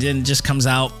be, and then just comes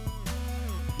out,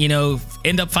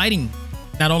 end up fighting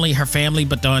not only her family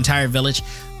but the entire village.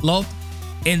 Lop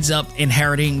ends up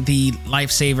inheriting the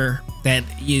lifesaver that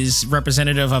is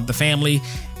representative of the family,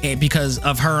 and because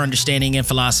of her understanding and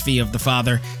philosophy of the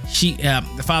father,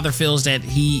 the father feels that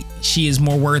she is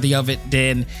more worthy of it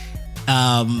than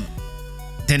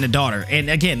the daughter. And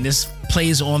again, this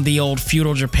plays on the old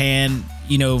feudal Japan,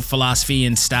 philosophy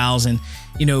and styles, and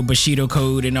Bushido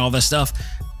code and all that stuff.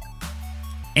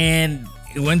 And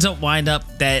it wind up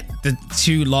that the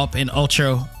two, Lop and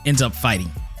Ultro, ends up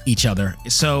fighting each other.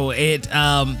 So it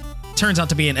turns out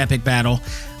to be an epic battle.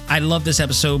 I love this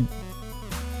episode.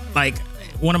 Like,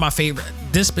 one of my favorite.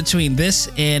 Between this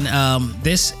and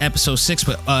this episode 6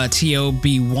 with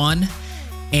TOB1,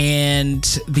 and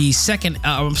the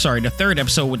third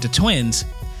episode with the twins,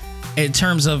 in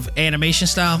terms of animation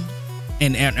style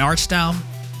and art style,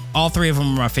 all three of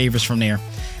them are my favorites from there.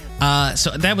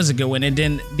 So that was a good one. And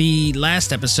then the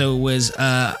last episode was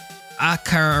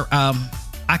Akakiri,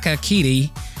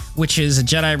 which is a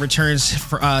Jedi returns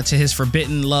to his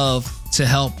forbidden love to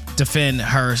help defend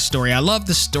her story. I love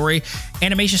the story.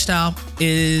 Animation style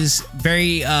is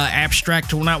very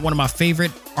abstract. Not one of my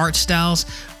favorite art styles,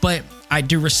 but I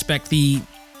do respect the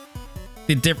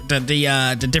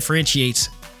differentiates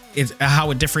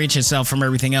how it differentiates itself from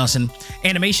everything else. And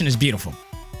animation is beautiful.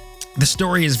 The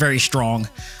story is very strong.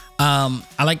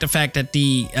 I like the fact that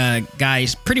the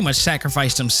guys pretty much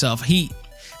sacrificed himself.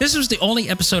 This was the only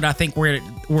episode, I think, where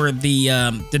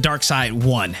the dark side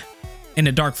won, and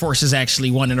the dark forces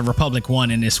actually won, and the Republic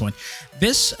won in this one.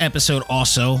 This episode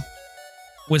also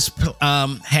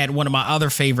had one of my other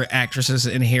favorite actresses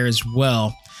in here as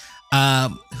well,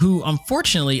 who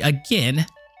unfortunately, again,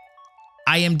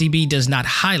 IMDb does not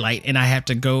highlight, and I have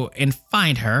to go and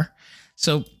find her.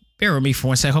 So bear with me for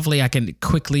one second. Hopefully I can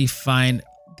quickly find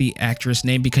the actress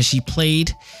name, because she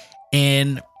played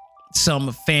in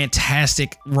some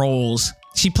fantastic roles.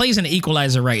 She plays an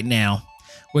Equalizer right now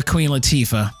with Queen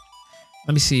Latifah.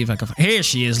 Let me see if I can find. Here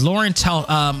she is, Lauren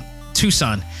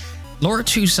Toussaint. Laura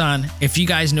Toussaint, if you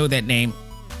guys know that name,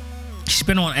 she's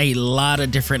been on a lot of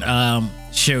different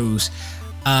shows.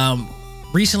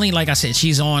 Recently, like I said,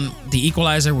 she's on The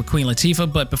Equalizer with Queen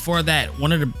Latifah, but before that,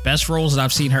 one of the best roles that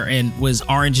I've seen her in was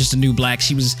Orange is the New Black.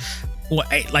 She was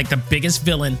like the biggest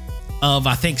villain of,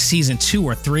 I think, season 2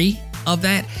 or 3 of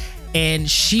that, and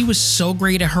she was so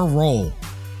great at her role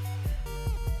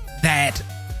that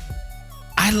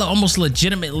I almost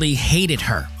legitimately hated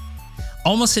her,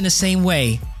 almost in the same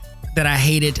way that I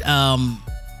hated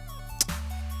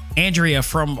Andrea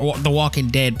from The Walking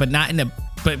Dead, but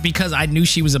because I knew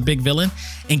she was a big villain,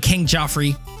 and King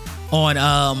Joffrey on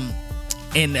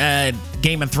in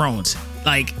Game of Thrones.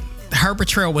 Like, her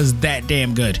portrayal was that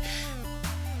damn good.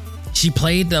 She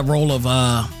played the role of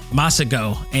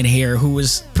Masago in here, who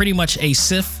was pretty much a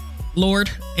Sith Lord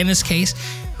in this case,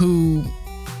 who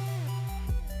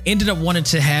ended up wanting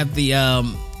to have the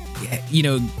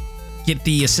get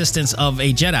the assistance of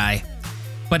a Jedi,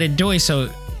 but in doing so,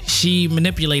 she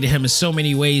manipulated him in so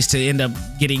many ways to end up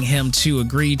getting him to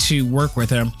agree to work with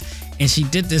him. And she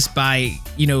did this by,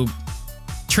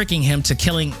 tricking him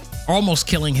to almost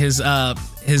killing his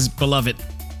beloved.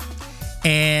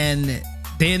 And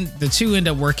then the two end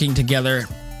up working together,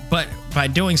 but by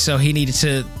doing so, he needed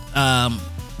to,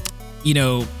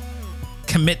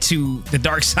 commit to the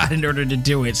dark side in order to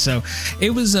do it. So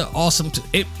it was awesome.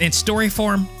 In story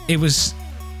form, it was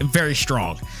very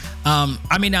strong.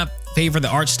 I may not favor the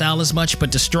art style as much,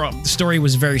 but the story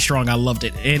was very strong. I loved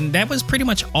it. And that was pretty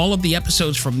much all of the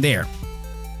episodes from there.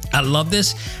 I love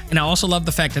this. And I also love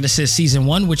the fact that it says season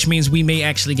 1, which means we may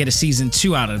actually get a season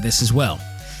 2 out of this as well.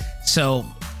 So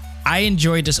I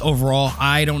enjoyed this overall.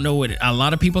 I don't know what a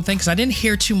lot of people think, because I didn't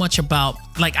hear too much about,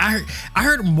 like, I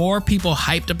heard more people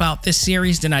hyped about this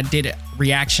series than I did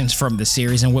reactions from the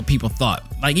series and what people thought.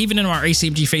 Like, even in our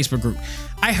ACMG Facebook group,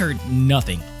 I heard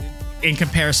nothing in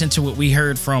comparison to what we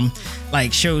heard from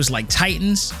like shows like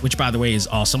Titans, which by the way is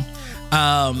awesome.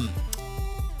 From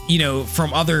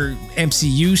other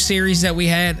MCU series that we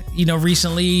had,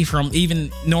 recently, from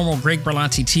even normal Greg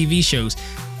Berlanti TV shows.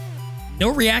 No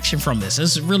reaction from this.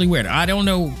 This is really weird. I don't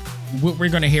know what we're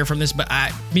going to hear from this, but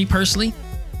me personally,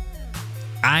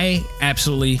 I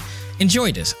absolutely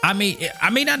enjoyed this. I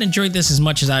may not enjoy this as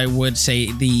much as I would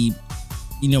say the,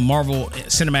 Marvel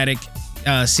Cinematic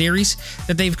series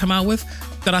that they've come out with,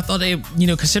 but I thought they,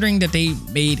 considering that they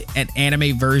made an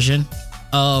anime version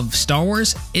of Star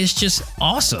Wars, is just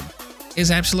awesome.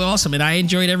 It's absolutely awesome, and I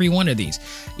enjoyed every one of these.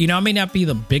 I may not be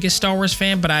the biggest Star Wars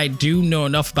fan, but I do know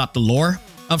enough about the lore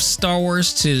of Star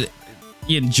Wars to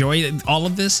enjoy all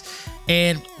of this,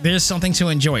 and there's something to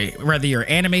enjoy, whether you're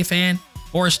an anime fan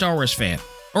or a Star Wars fan,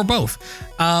 or both.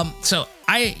 So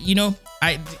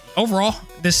overall,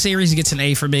 this series gets an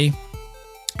A for me.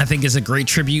 I think it's a great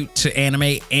tribute to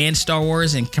anime and Star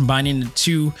Wars, and combining the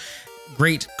two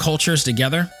great cultures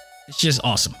together. It's just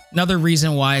awesome. Another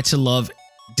reason why to love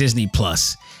Disney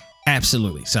Plus.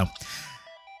 Absolutely. So,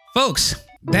 folks,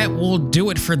 that will do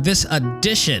it for this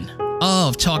edition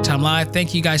of Talk Time Live.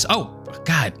 Thank you guys. Oh,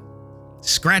 God,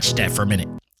 scratch that for a minute.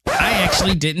 I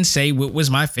actually didn't say what was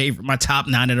my favorite, my top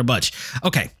 9 of the bunch.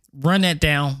 Okay, run that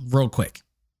down real quick.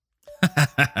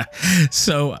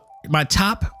 So, my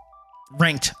top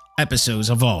ranked episodes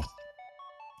of all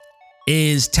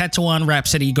is Tatooine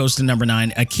Rhapsody goes to number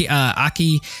 9.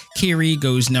 Aki Kiri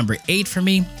goes number 8 for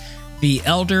me. The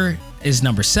Elder is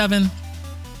number 7.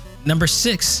 Number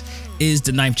 6 is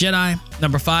The Ninth Jedi.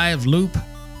 Number 5,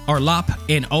 Lop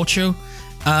and Ultra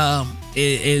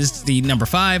is the number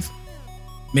 5,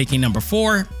 making number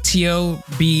 4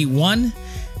 TOB1.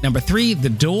 Number 3, The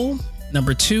Duel.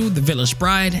 Number 2, The Village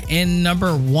Bride, and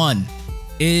number 1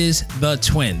 is The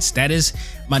Twins. That is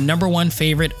my number 1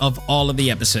 favorite of all of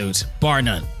the episodes, bar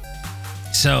none.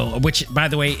 So, which, by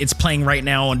the way, it's playing right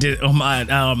now on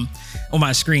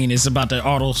my screen. It's about to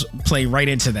auto play right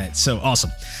into that. So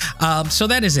awesome. So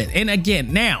that is it. And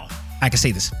again, now I can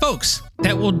say this, folks,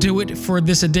 that will do it for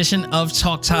this edition of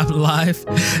Talk Time Live.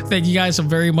 Thank you guys so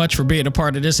very much for being a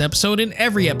part of this episode and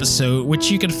every episode,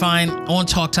 which you can find on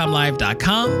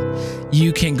talktimelive.com.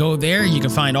 You can go there. You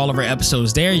can find all of our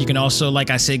episodes there. You can also, like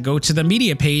I said, go to the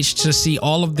media page to see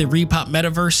all of the Repop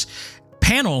Metaverse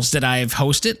panels that I have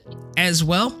hosted as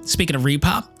well. Speaking of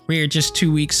Repop, we are just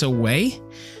 2 weeks away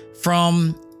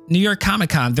from New York Comic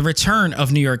Con, the return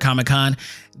of New York Comic Con.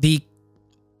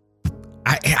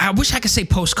 I wish I could say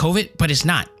post-COVID, but it's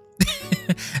not.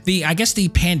 I guess the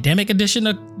pandemic edition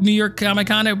of New York Comic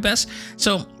Con at best.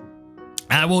 So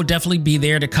I will definitely be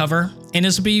there to cover, and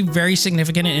this will be very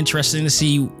significant and interesting to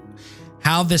see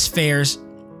how this fares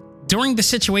during the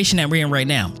situation that we're in right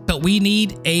now. But we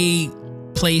need a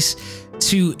place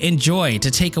to enjoy,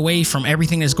 to take away from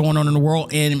everything that's going on in the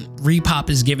world, and Repop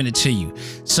is giving it to you.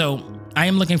 So I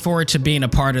am looking forward to being a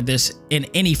part of this in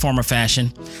any form or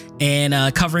fashion,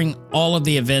 and covering all of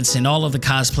the events and all of the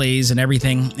cosplays and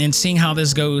everything, and seeing how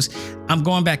this goes. I'm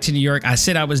going back to New York. I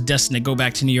said I was destined to go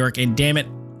back to New York, and damn it,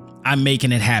 I'm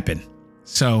making it happen.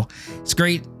 So it's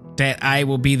great that I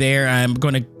will be there. I'm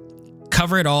going to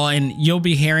cover it all, and you'll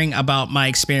be hearing about my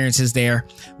experiences there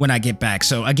when I get back.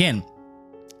 So again,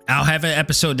 I'll have an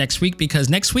episode next week, because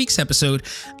next week's episode,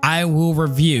 I will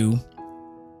review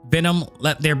Venom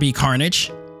Let There Be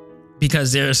Carnage,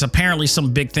 because there's apparently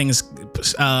some big things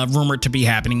rumored to be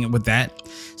happening with that.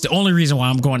 It's the only reason why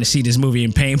I'm going to see this movie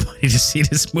and paying money to see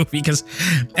this movie, because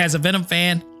as a Venom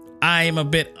fan, I am a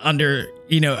bit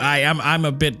I'm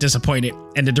a bit disappointed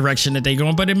in the direction that they're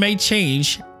going, but it may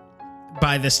change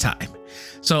by this time.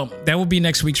 So that will be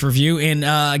next week's review. And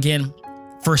again,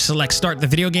 for Select Start, the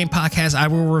video game podcast, I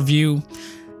will review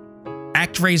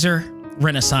ActRaiser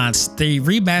Renaissance, the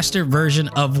remastered version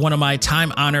of one of my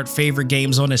time-honored favorite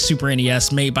games on the Super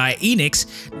NES, made by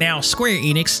Enix, now Square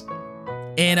Enix.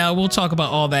 And we'll talk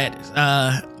about all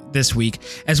that this week,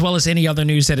 as well as any other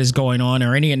news that is going on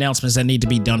or any announcements that need to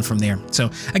be done from there. So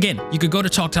again, you could go to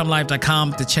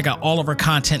TalkTimeLive.com to check out all of our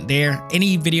content there.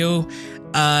 Any video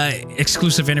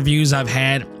exclusive interviews I've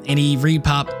had, any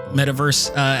ReedPop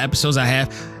Metaverse episodes I have,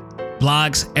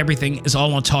 blogs, everything is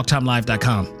all on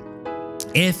TalkTimeLive.com.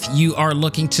 If you are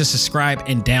looking to subscribe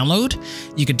and download,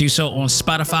 you can do so on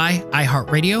Spotify,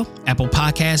 iHeartRadio, Apple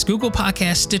Podcasts, Google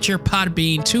Podcasts, Stitcher,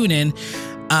 Podbean, TuneIn,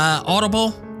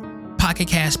 Audible, Pocket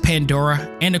Cast,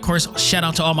 Pandora, and of course, shout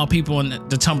out to all my people in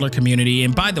the Tumblr community.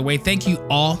 And by the way, thank you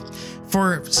all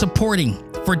for supporting,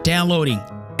 for downloading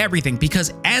everything,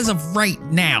 because as of right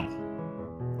now,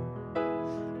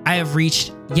 I have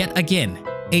reached yet again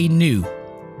a new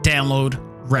download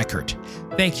record.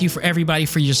 Thank you for everybody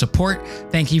for your support.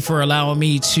 Thank you for allowing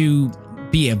me to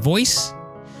be a voice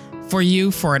for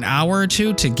you for an hour or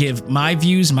two to give my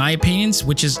views, my opinions,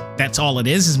 that's all it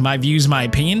is my views, my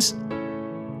opinions.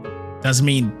 Doesn't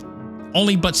mean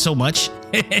only but so much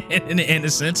in a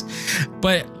sense.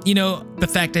 But, the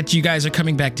fact that you guys are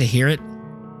coming back to hear it,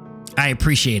 I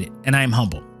appreciate it, and I am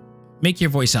humble. Make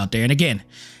your voice out there. And again,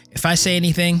 if I say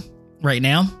anything right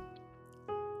now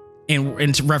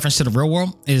in reference to the real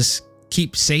world, is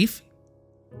keep safe,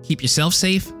 keep yourself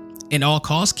safe in all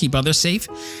costs, keep others safe.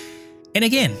 And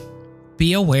again,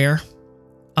 be aware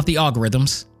of the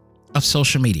algorithms of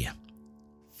social media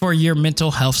for your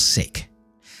mental health's sake.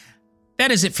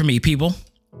 That is it for me, people.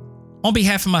 On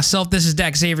behalf of myself, this is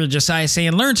Dak Xavier Josiah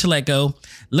saying, learn to let go,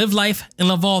 live life, and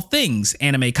love all things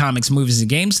anime, comics, movies, and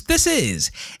games. This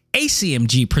is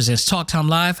ACMG Presents Talk Time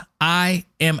Live. I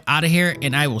am out of here,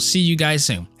 and I will see you guys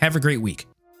soon. Have a great week.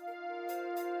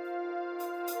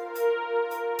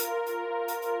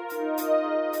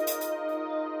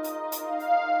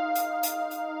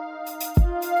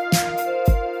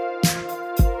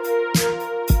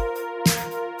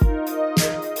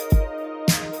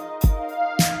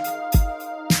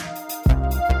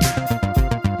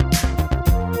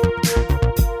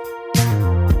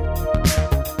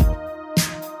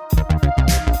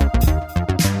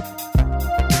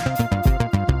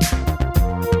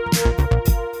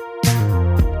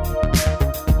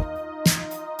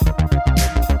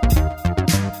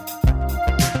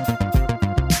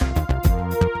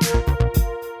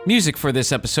 Music for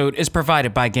this episode is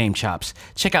provided by Game Chops.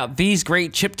 Check out these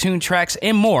great chiptune tracks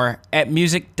and more at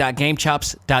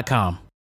music.gamechops.com.